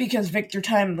A, because Victor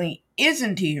Timely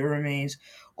isn't He Who Remains,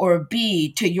 or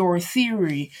B, to your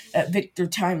theory that Victor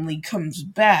Timely comes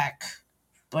back.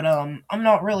 But I'm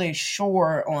not really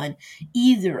sure on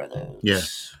either of those.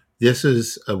 Yes. This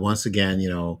is, once again,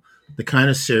 the kind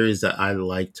of series that I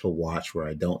like to watch where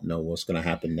I don't know what's going to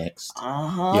happen next.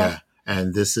 Uh-huh. Yeah.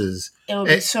 And this is... It would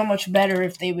be so much better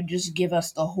if they would just give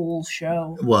us the whole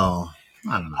show. Well,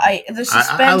 I don't know. The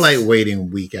suspense, I like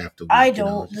waiting week after week. I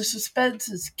don't. The suspense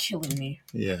is killing me.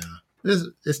 Yeah.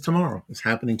 It's tomorrow. It's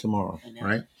happening tomorrow,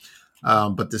 right?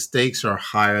 But the stakes are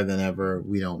higher than ever.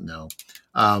 We don't know.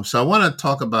 So I want to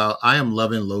talk about I Am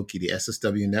Loving Loki, the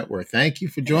SSW network. Thank you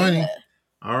for joining. Yeah.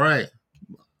 All right.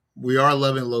 We are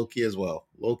loving Loki as well.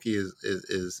 Loki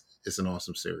is an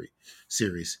awesome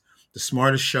series. The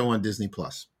smartest show on Disney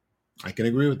Plus. I can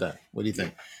agree with that. What do you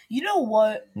think? You know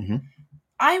what? Mm-hmm.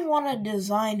 I want to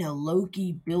design a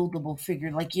Loki buildable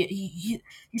figure. Like you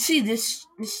see this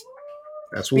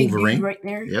that's Wolverine right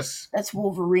there. Yes, that's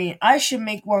Wolverine. I should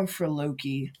make one for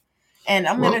Loki, and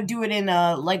I'm gonna do it in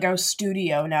a Lego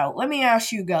Studio. Now, let me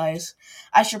ask you guys.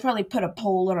 I should probably put a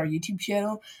poll on our YouTube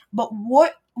channel. But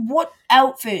what what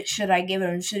outfit should I give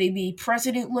him? Should he be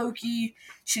President Loki?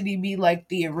 Should he be like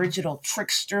the original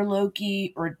Trickster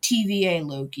Loki or TVA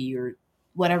Loki or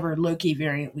whatever Loki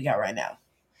variant we got right now?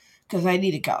 Because I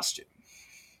need a costume.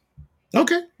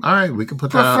 Okay. All right. We can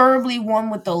put that out. Preferably one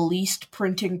with the least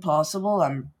printing possible.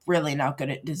 I'm really not good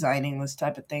at designing this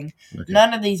type of thing. Okay.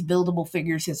 None of these buildable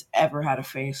figures has ever had a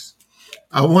face.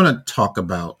 I want to talk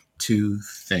about two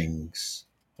things,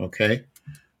 okay,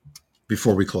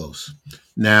 before we close.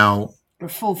 Now, Or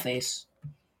full face.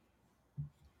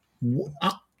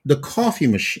 The coffee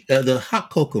machine, the hot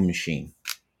cocoa machine,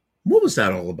 what was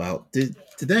that all about? Did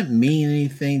that mean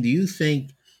anything? Do you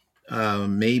think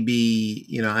maybe,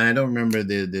 and I don't remember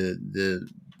the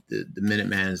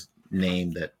Minuteman's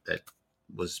name that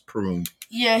was pruned.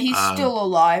 Yeah, he's still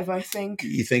alive, I think.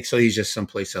 You think so? He's just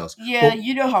someplace else. Yeah,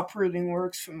 you know how pruning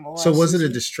works from the last So was season. it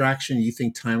a distraction? You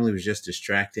think Timely was just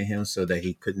distracting him so that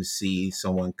he couldn't see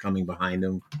someone coming behind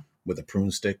him with a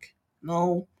prune stick?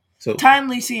 No. So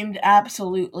Timely seemed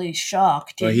absolutely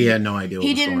shocked. Well, he had no idea what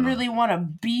he was didn't going really want to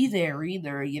be there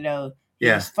either, He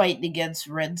was fighting against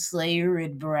Renslayer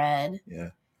and Brad. Yeah.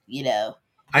 He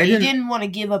didn't want to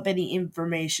give up any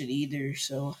information either,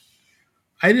 so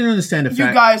I didn't understand the fact.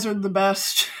 You guys are the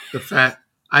best.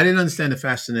 I didn't understand the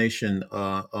fascination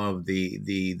of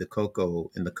the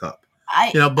cocoa in the cup.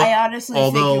 I honestly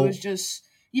think it was just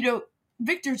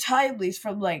Victor Timely's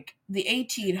from like the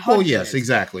 1800s. Oh yes,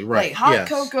 exactly right. Like hot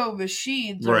cocoa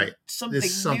machines, right? Something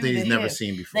he's never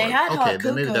seen before. They had hot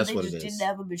cocoa, maybe that's they what just it is. didn't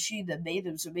have a machine that made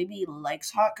them, so maybe he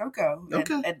likes hot cocoa.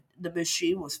 Okay, and the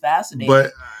machine was fascinating.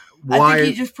 But why? I think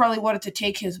he just probably wanted to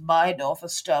take his mind off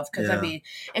of stuff. Because I mean,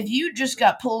 if you just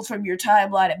got pulled from your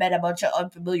timeline and met a bunch of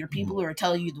unfamiliar people who are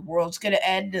telling you the world's going to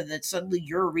end, and that suddenly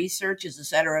your research is the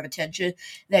center of attention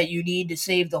that you need to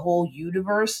save the whole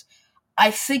universe, I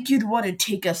think you'd want to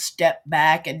take a step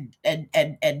back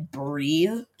and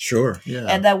breathe. Sure, yeah.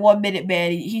 And that 1 minute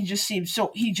man, he just seems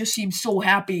so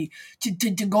happy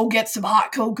to go get some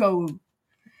hot cocoa.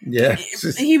 Yeah,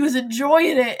 he was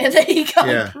enjoying it, and then he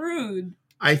got pruned.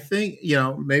 I think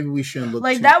maybe we shouldn't look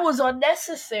that was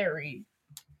unnecessary.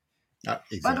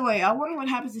 Exactly. By the way, I wonder what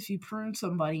happens if you prune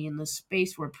somebody in the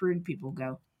space where pruned people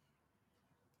go.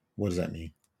 What does that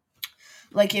mean?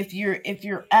 Like if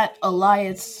you're at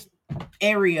Alliance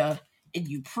area and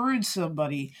you prune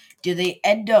somebody, do they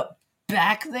end up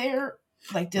back there?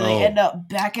 Like, do they end up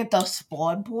back at the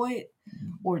spawn point,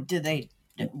 or do they?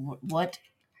 What?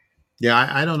 Yeah,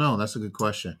 I don't know. That's a good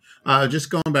question.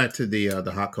 Just going back to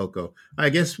the hot cocoa, I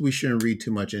guess we shouldn't read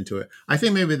too much into it. I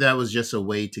think maybe that was just a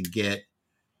way to get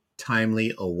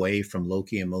Timely away from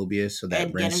Loki and Mobius, so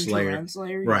that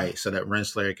Renslayer, right? So that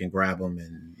Renslayer can grab him,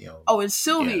 and Oh, and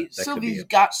Sylvie. Sylvie's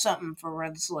got something for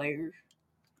Renslayer.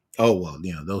 Oh well,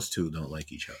 those two don't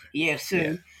like each other. Yeah,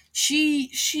 so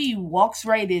she walks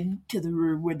right into the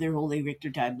room where they're holding Victor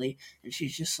Timely, and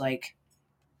she's just like,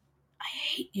 I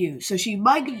hate you. So she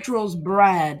mind controls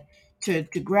Brad to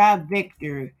grab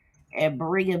Victor and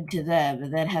bring him to them,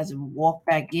 and then has him walk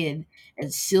back in,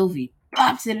 and Sylvie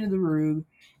pops into the room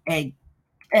and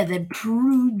then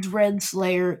prunes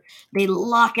Renslayer. They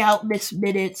lock out Miss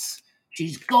Minutes.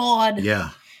 She's gone.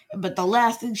 Yeah. But the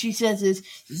last thing she says is,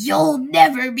 "You'll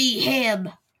never be him."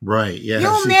 Right, yeah.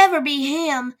 You'll never be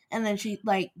him. And then she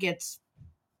gets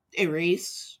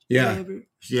erased. Yeah. Whatever.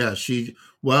 Yeah,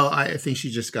 I think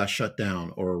she just got shut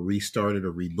down or restarted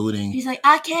or rebooting. He's like,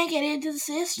 I can't get into the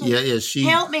system. Yeah, she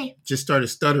help me. Just started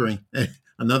stuttering.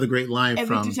 Another great line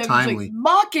from Timely. Like,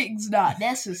 mocking's not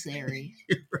necessary.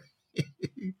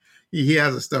 He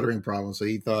has a stuttering problem, so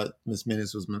he thought Miss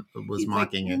Minutes was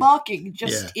mocking him. Mocking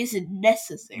just isn't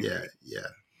necessary.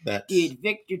 Yeah. Dude,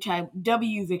 Victor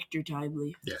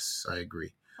Timely. Yes, I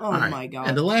agree. Oh my God.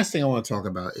 And the last thing I want to talk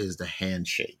about is the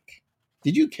handshake.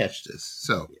 Did you catch this?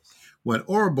 So when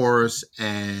Ouroboros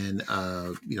and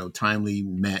Timely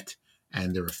met,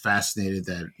 and they were fascinated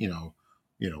that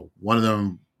one of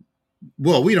them.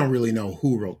 Well, we don't really know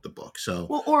who wrote the book. So,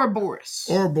 Ouroboros.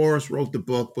 Ouroboros wrote the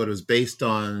book, but it was based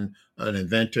on an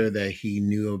inventor that he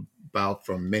knew about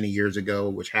from many years ago,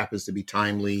 which happens to be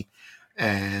Timely.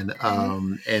 And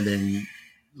then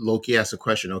Loki asked a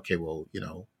question. Okay, well,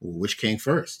 which came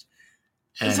first?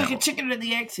 It's like a chicken and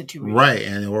the egg situation, right?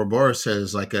 And Ouroboros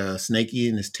says like a snake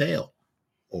eating his tail.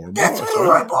 That's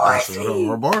what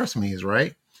Ouroboros means,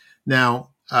 right? Now.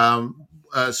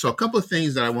 So a couple of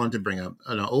things that I wanted to bring up.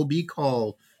 OB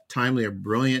called Timely a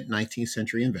brilliant 19th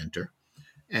century inventor.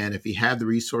 And if he had the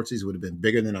resources, he would have been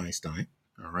bigger than Einstein.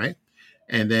 All right.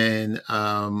 And then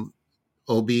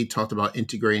OB talked about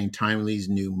integrating Timely's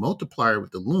new multiplier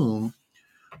with the loom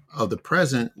of the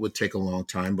present would take a long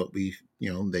time, but they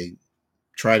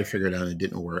tried to figure it out and it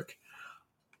didn't work.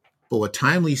 But what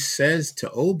Timely says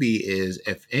to Obi is,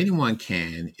 if anyone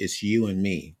can, it's you and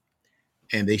me.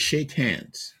 And they shake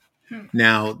hands.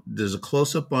 Now, there's a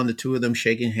close up on the two of them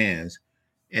shaking hands,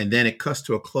 and then it cuts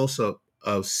to a close up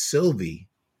of Sylvie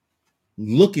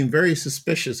looking very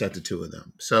suspicious at the two of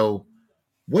them. So,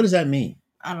 what does that mean?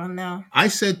 I don't know. I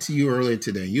said to you earlier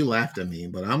today, you laughed at me,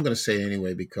 but I'm going to say it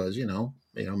anyway because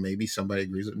maybe somebody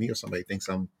agrees with me or somebody thinks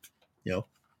I'm,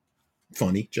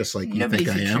 funny, just like Nobody you think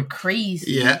I thinks am. you're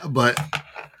crazy. Yeah, but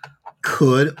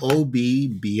could OB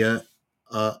be a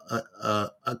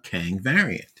Kang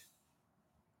variant?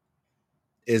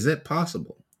 Is it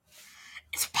possible?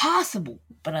 It's possible,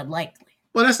 but unlikely.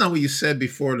 Well, that's not what you said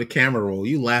before the camera roll.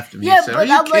 You laughed at me. Yeah, and said, but are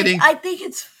you I'm kidding? like, I think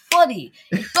it's funny.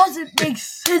 It doesn't make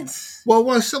sense. Well,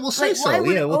 we'll say Like, so.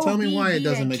 Yeah, well, tell me why it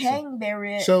doesn't make sense. Kang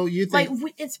variant? So you think?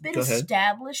 It's been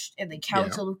established in the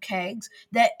Council of Kangs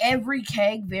that every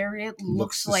Kang variant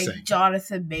looks like same.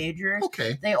 Jonathan Majors.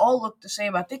 Okay. They all look the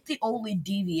same. I think the only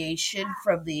deviation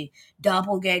from the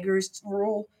doppelgangers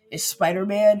rule is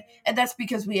Spider-Man, and that's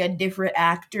because we had different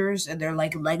actors and they're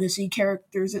like legacy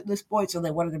characters at this point, so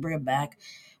they wanted to bring them back.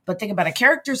 But think about it,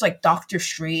 characters like Doctor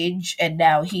Strange and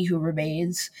now He Who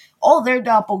Remains, all their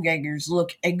doppelgangers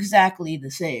look exactly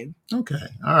the same. Okay,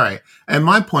 all right. And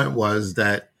my point was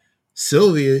that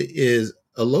Sylvia is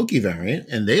a Loki variant,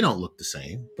 and they don't look the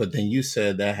same. But then you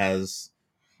said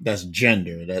that's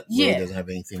gender. That really doesn't have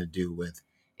anything to do with.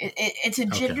 It's a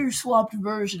gender swapped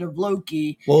version of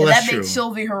Loki. Well, and that's that makes true.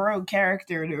 Sylvie her own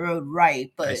character in her own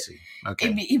right. But I see.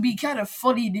 Okay. It'd be kind of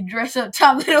funny to dress up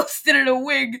Tom Hiddleston in a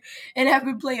wig and have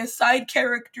him play a side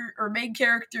character or main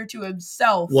character to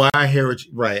himself. Well, I hear what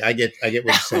right. I get what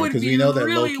you're saying because we know that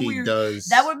really Loki weird. does.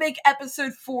 That would make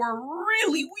episode 4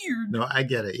 really weird. No, I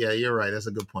get it. Yeah, you're right. That's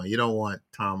a good point. You don't want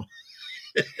Tom.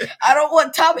 I don't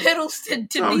want Tom Hiddleston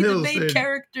to be the main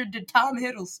character to Tom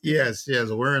Hiddleston. Yes,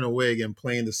 wearing a wig and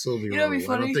playing the Sylvie role. Be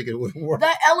funny? I don't think it would work.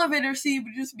 That elevator scene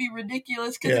would just be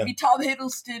ridiculous because it'd be Tom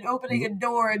Hiddleston opening a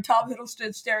door and Tom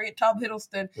Hiddleston staring at Tom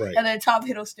Hiddleston, and then Tom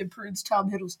Hiddleston prunes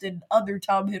Tom Hiddleston. Other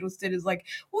Tom Hiddleston is like,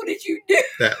 "What did you do?"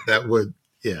 That would,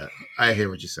 yeah, I hear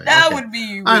what you're saying. That would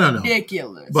be ridiculous. I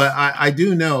don't know, but I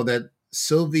do know that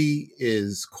Sylvie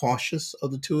is cautious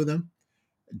of the two of them.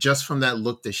 Just from that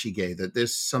look that she gave, that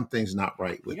there's some things not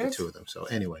right with the two of them. So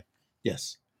anyway,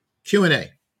 yes.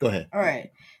 Q&A. Go ahead. All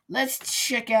right. Let's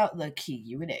check out the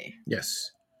Q&A.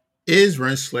 Yes. Is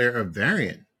Renslayer a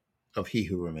variant of He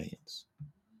Who Remains?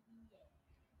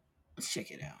 Let's check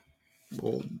it out.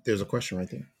 Well, there's a question right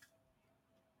there.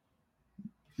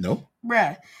 No?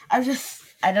 Bruh,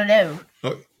 I don't know.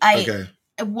 Oh, okay.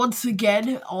 Once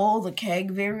again, all the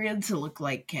Kang variants look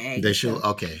like Kang. They should.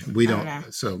 Okay, we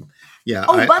don't. So, yeah.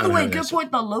 Oh, by the way, good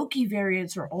point. The Loki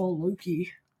variants are all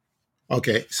Loki.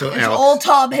 Okay, so it's all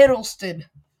Tom Hiddleston,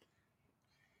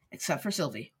 except for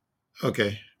Sylvie.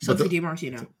 Okay, Sophie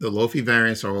DiMartino. The Loki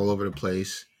variants are all over the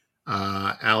place.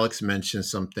 Alex mentioned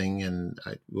something, and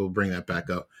we'll bring that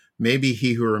back up. Maybe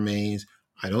He Who Remains.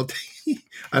 I don't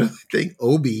think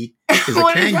Obi is a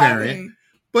Kang variant.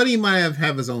 But he might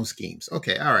have his own schemes.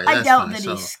 Okay, all right. I doubt that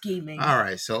he's scheming. All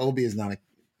right, so Obi is not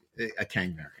a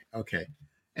Kang variant. Okay.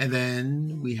 And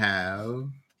then we have...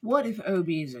 What if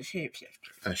Obi is a shapeshifter?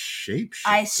 A shapeshifter?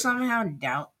 I somehow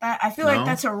doubt that. I feel like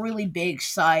that's a really big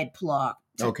side plot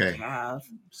to have.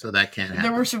 So that can't happen.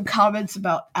 There were some comments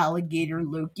about Alligator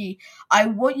Loki. I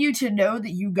want you to know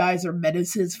that you guys are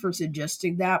menaces for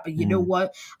suggesting that, but you know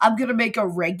what? I'm going to make a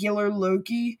regular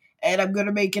Loki... And I'm going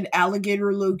to make an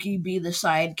alligator Loki be the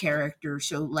side character.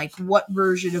 So, like, what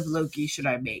version of Loki should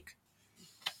I make?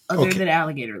 Other than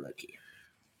alligator Loki.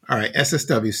 All right.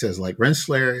 SSW says, like,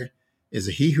 Renslayer is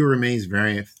a He Who Remains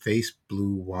variant, face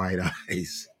blue, wide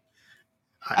eyes.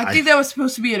 I think that was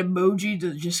supposed to be an emoji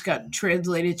that just got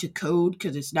translated to code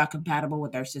because it's not compatible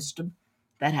with our system.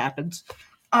 That happens.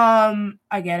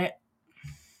 I get it.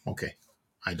 Okay.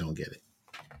 I don't get it.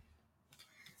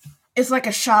 It's like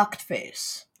a shocked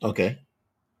face. Okay.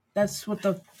 That's what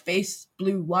the face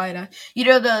blue wide eye. You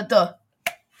know the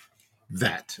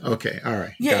that. Okay. All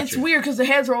right. Yeah, gotcha. It's weird because the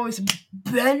hands are always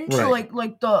bent, right.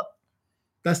 like the.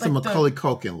 That's like the Macaulay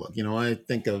Culkin look. You know, I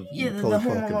think of Macaulay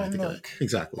Culkin. I think look.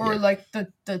 Exactly. Or like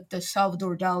the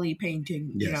Salvador Dali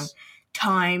painting. Yes. You know,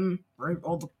 time where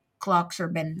all the clocks are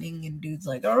bending and dudes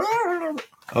like.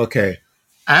 Okay.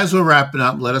 As we're wrapping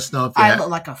up, let us know if I look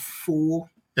like a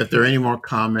fool. If there are any more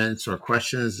comments or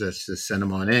questions, just send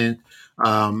them on in.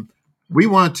 We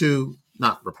want to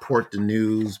not report the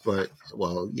news, but,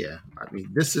 well, yeah. I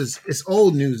mean, it's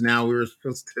old news now. We were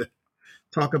supposed to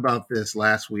talk about this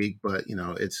last week, but,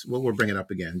 we'll bring it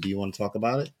up again. Do you want to talk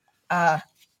about it?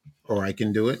 Or I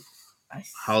can do it?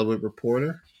 Hollywood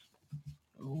Reporter.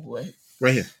 What?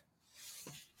 Right here.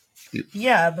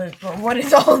 Yeah, but what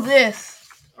is all this?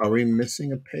 Are we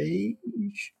missing a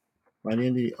page? By the end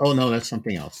of the, oh no, that's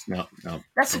something else. No.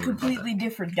 That's a completely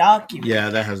different document. Yeah,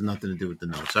 that has nothing to do with the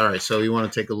notes. All right, so you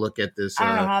want to take a look at this? I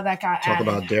don't know how that got talk added.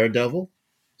 about Daredevil.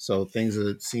 So things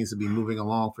that seems to be moving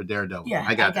along for Daredevil. Yeah,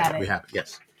 I got it. We have it.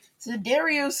 Yes. So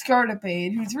Dario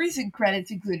Scartapane, whose recent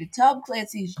credits included Tom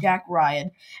Clancy's Jack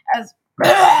Ryan, as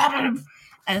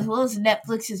well as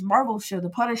Netflix's Marvel show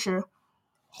The Punisher.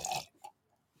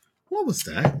 What was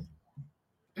that?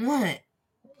 What?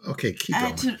 Okay, keep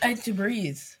going. I had to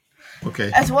breathe.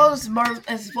 Okay. As well as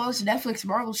Netflix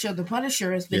Marvel show The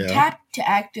Punisher has been tapped to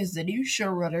act as the new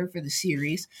showrunner for the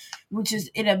series, which is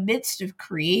in a midst of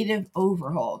creative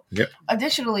overhaul. Yep.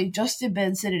 Additionally, Justin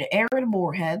Benson and Aaron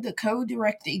Moorhead, the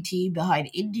co-directing team behind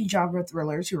indie genre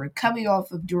thrillers who are coming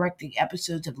off of directing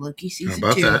episodes of Loki season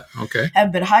 2,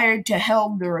 have been hired to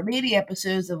helm the remaining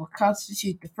episodes that will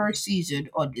constitute the first season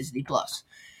on Disney+.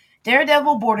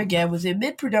 Daredevil Born Again was in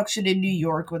mid-production in New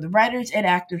York when the writers and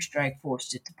actors strike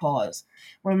forced it to pause.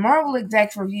 When Marvel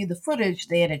execs reviewed the footage,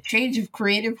 they had a change of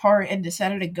creative heart and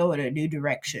decided to go in a new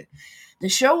direction. The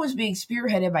show was being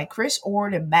spearheaded by Chris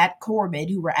Orn and Matt Corman,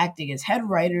 who were acting as head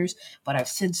writers, but have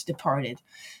since departed.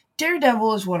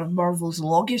 Daredevil is one of Marvel's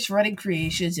longest-running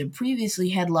creations and previously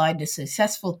headlined a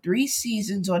successful 3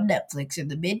 seasons on Netflix in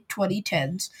the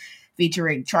mid-2010s,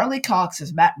 featuring Charlie Cox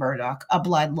as Matt Murdock, a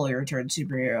blind lawyer turned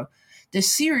superhero. The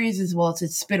series, as well as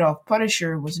its spin-off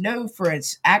Punisher, was known for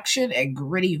its action and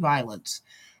gritty violence.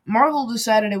 Marvel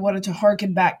decided it wanted to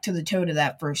harken back to the tone of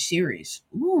that first series.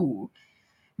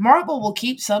 Marvel will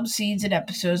keep some scenes and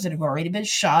episodes that have already been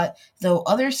shot, though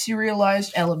other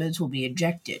serialized elements will be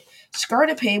injected.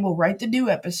 Scartapane will write the new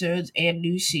episodes and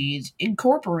new scenes,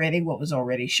 incorporating what was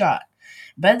already shot.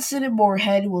 Benson and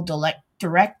Moorhead will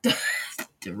direct the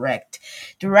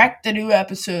new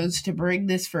episodes to bring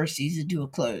this first season to a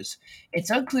close. It's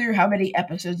unclear how many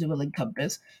episodes it will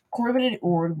encompass. Corbin and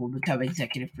Orn will become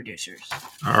executive producers.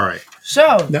 All right.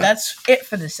 So that's it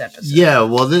for this episode. Yeah,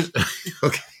 well, this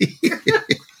okay.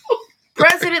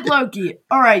 President Loki.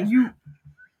 All right, you.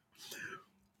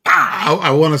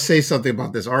 I want to say something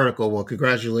about this article. Well,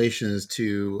 congratulations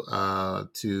to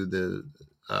the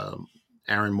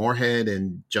Aaron Moorhead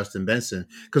and Justin Benson,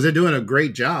 because they're doing a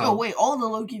great job. Oh wait, all the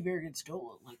Loki variants don't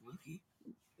look like Loki.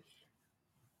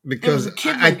 Because there was a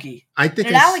kid Loki, I think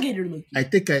an alligator Loki. I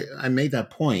think I made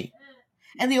that point.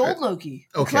 And the old Loki,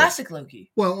 the classic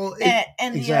Loki. Well,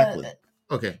 and exactly.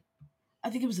 Okay. I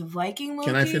think it was a Viking Loki.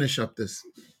 Can I finish up this?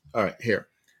 All right, here.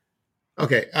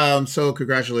 Okay, so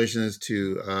congratulations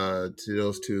to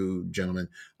those two gentlemen.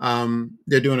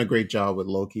 They're doing a great job with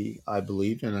Loki, I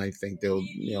believe, and I think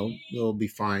they'll be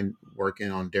fine working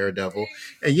on Daredevil.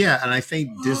 And I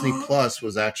think Disney Plus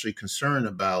was actually concerned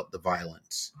about the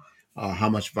violence, how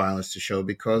much violence to show,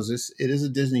 because it is a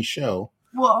Disney show.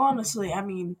 Well, honestly, I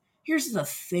mean, here's the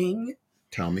thing.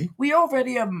 Tell me. We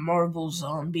already have Marvel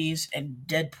Zombies and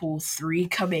Deadpool 3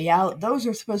 coming out. Those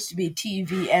are supposed to be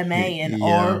TVMA and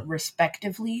R,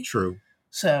 respectively. True.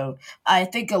 So, I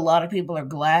think a lot of people are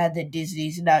glad that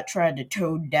Disney's not trying to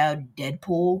tone down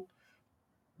Deadpool.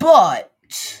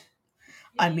 But,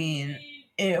 I mean,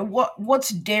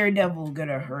 what's Daredevil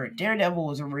gonna hurt? Daredevil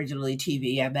was originally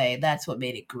TVMA. That's what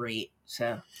made it great.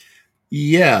 So.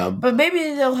 Yeah. But maybe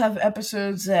they'll have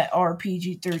episodes that are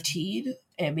PG-13.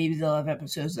 And maybe they'll have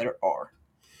episodes that are R.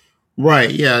 Right,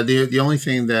 yeah. The only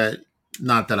thing that,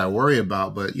 not that I worry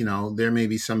about, but, there may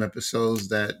be some episodes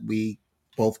that we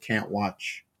both can't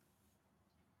watch.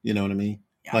 You know what I mean?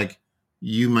 Yeah. Like,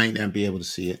 you might not be able to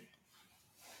see it.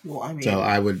 Well, I mean... So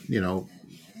I would,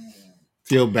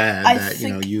 feel bad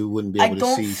that, you wouldn't be able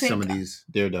to see some of these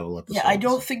Daredevil episodes. Yeah, I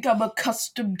don't think I'm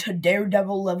accustomed to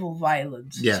Daredevil level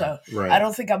violence. Yeah, so right. I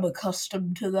don't think I'm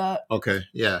accustomed to that. Okay,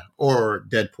 yeah. Or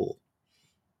Deadpool.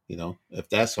 If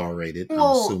that's R-rated, I'm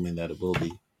assuming that it will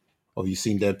be. Oh, you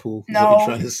seen Deadpool? No. What are you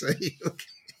trying to say? Okay.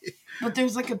 But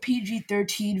there's like a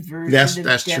PG-13 version that's of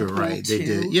Deadpool true, right? Too. They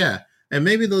did, yeah. And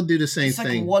maybe they'll do the same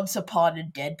thing. Like Once Upon a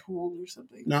Deadpool or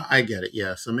something. No, I get it,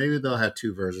 yeah. So maybe they'll have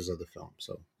 2 versions of the film.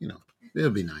 So, it'll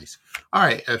be nice. All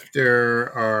right, if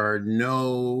there are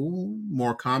no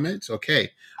more comments,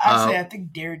 okay. Actually, I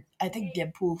think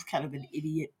Deadpool's kind of an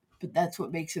idiot, but that's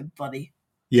what makes him funny.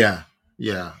 Yeah.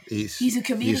 Yeah, he's a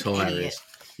comedic idiot.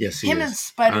 Yes, he Him and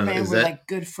Spider-Man were like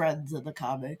good friends in the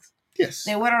comics. Yes.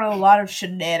 They went on a lot of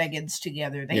shenanigans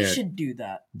together. They should do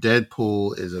that.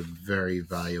 Deadpool is a very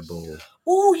valuable.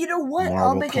 Oh, you know what? Marvel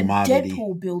I'll make commodity. A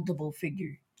Deadpool buildable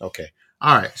figure. Okay.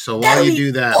 All right. So while you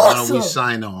do that, why don't we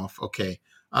sign off? Okay.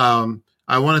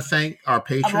 I want to thank our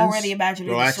patrons. I'm already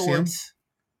imagining the swords.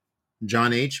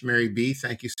 John H., Mary B.,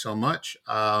 thank you so much.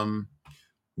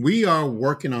 We are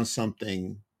working on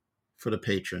something for the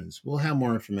patrons. We'll have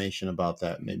more information about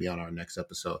that maybe on our next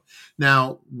episode.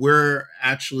 Now, we're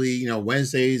actually,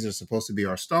 Wednesdays are supposed to be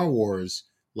our Star Wars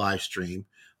live stream.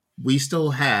 We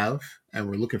still have, and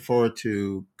we're looking forward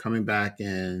to coming back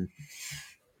and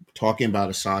talking about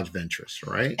Asajj Ventress,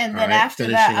 right? And then after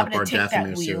that, I'm going to take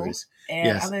that wheel. Series. And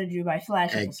yes. I'm going to do my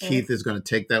Flash and episode. Keith is going to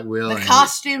take that wheel. The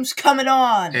costume's coming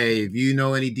on. Hey, if you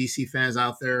know any DC fans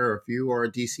out there, or if you are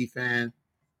a DC fan,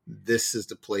 this is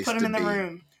the place to be. Put them in the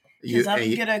room. Because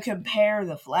I'm going to compare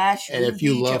the Flash and if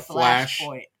you love Flash,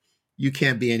 you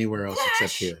can't be anywhere else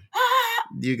except here.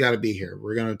 You got to be here.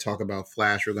 We're going to talk about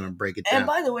Flash. We're going to break it down. And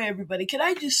by the way, everybody, can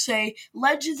I just say,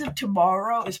 Legends of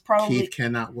Tomorrow is probably... Keith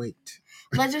cannot wait.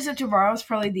 Legends of Tomorrow is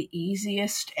probably the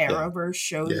easiest Arrowverse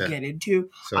show to get into.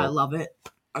 So, I love it.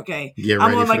 Okay.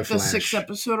 I'm on like the 6th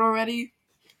episode already.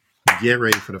 Get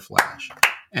ready for the Flash.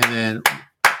 And then...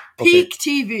 Peak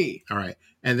TV. All right.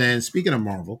 And then speaking of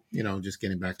Marvel, just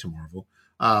getting back to Marvel,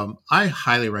 I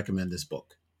highly recommend this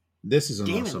book. This is an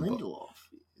awesome book.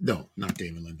 No, not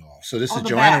Damon Lindelof. So this is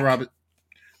Joanna Robinson.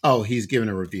 Oh, he's giving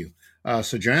a review.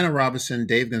 So Joanna Robinson,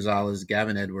 Dave Gonzalez,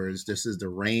 Gavin Edwards. This is the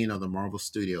reign of the Marvel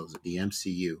Studios, the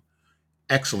MCU.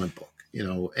 Excellent book.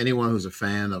 Anyone who's a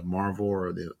fan of Marvel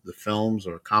or the films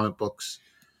or comic books,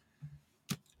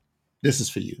 this is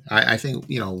for you. I think,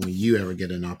 when you ever get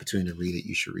an opportunity to read it,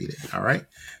 you should read it. All right.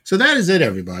 So that is it,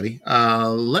 everybody.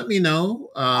 Let me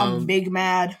know. I'm big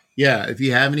mad. Yeah. If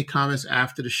you have any comments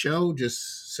after the show,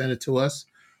 just send it to us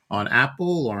on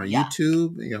Apple or on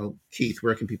YouTube. Keith,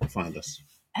 where can people find us?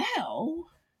 You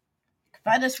can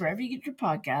find us wherever you get your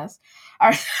podcasts.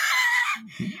 Our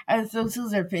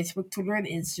socials are Facebook, Twitter, and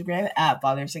Instagram at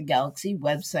Fathers and Galaxy.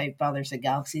 Website,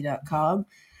 fathersandgalaxy.com.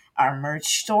 Our merch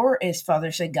store is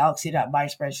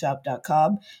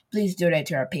fathersandgalaxy.myspreadshop.com. Please donate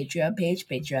to our Patreon page,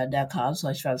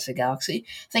 patreon.com/fathersandgalaxy.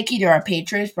 Thank you to our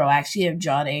patrons, Proaxium,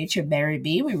 John H., and Mary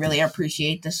B. We really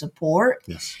appreciate the support.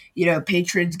 Yes.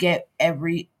 Patrons get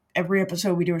every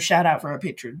episode we do a shout out for our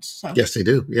patrons. So. Yes, they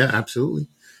do. Yeah, absolutely.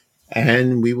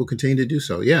 And we will continue to do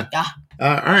so. Yeah.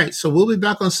 All right. So we'll be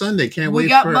back on Sunday. Can't wait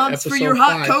for episode 5. We got mugs for your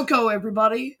hot cocoa,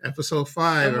 everybody. Episode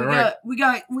 5. All right. We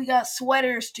got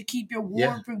sweaters to keep you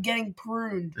warm from getting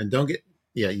pruned. And don't get.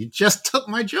 Yeah, you just took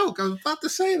my joke. I was about to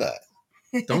say that.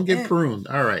 Don't get pruned.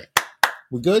 All right.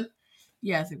 We good?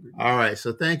 Yeah, I think we're good. All right.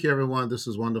 So thank you, everyone. This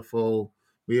was wonderful.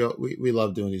 We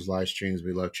love doing these live streams.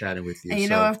 We love chatting with you.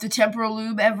 And if the temporal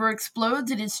loop ever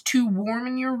explodes and it's too warm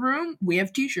in your room, we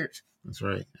have t-shirts. That's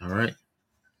right. All right.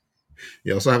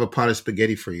 You also have a pot of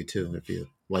spaghetti for you, too, if you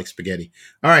like spaghetti.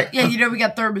 All right. Yeah, we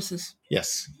got thermoses.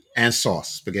 Yes. And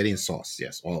sauce. Spaghetti and sauce.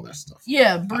 Yes, all that stuff.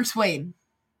 Yeah, Bruce Wayne.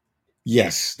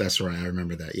 Yes, that's right. I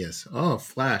remember that. Yes. Oh,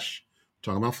 Flash.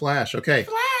 Talking about Flash. Okay.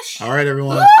 Flash. All right,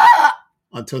 everyone.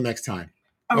 Until next time.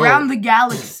 Around the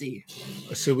galaxy.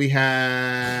 So we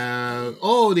have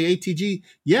the ATG.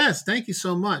 Yes, thank you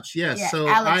so much. Yes. Yeah, so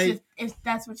Alex, if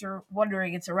that's what you're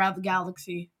wondering, it's around the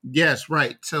galaxy. Yes,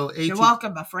 right. So you're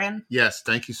welcome, my friend. Yes,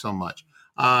 thank you so much.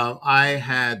 I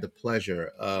had the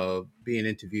pleasure of being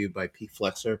interviewed by Pete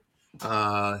Flexer.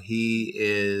 He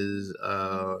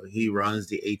runs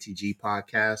the ATG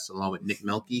podcast along with Nick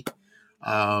Melky.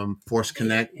 Force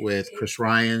Connect with Chris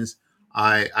Ryans.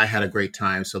 I had a great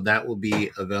time. So that will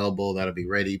be available. That'll be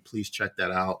ready. Please check that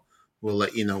out. We'll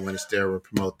let you know when it's there. We'll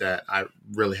promote that. I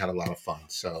really had a lot of fun.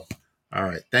 So, all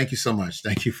right. Thank you so much.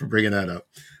 Thank you for bringing that up.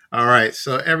 All right.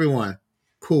 So everyone,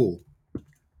 cool.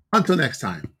 Until next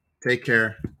time, take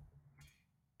care.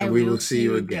 And we will see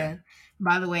you again.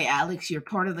 By the way, Alex, you're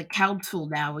part of the council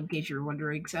now, in case you're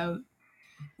wondering. So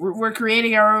we're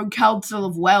creating our own council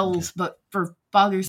of wells, but for fathers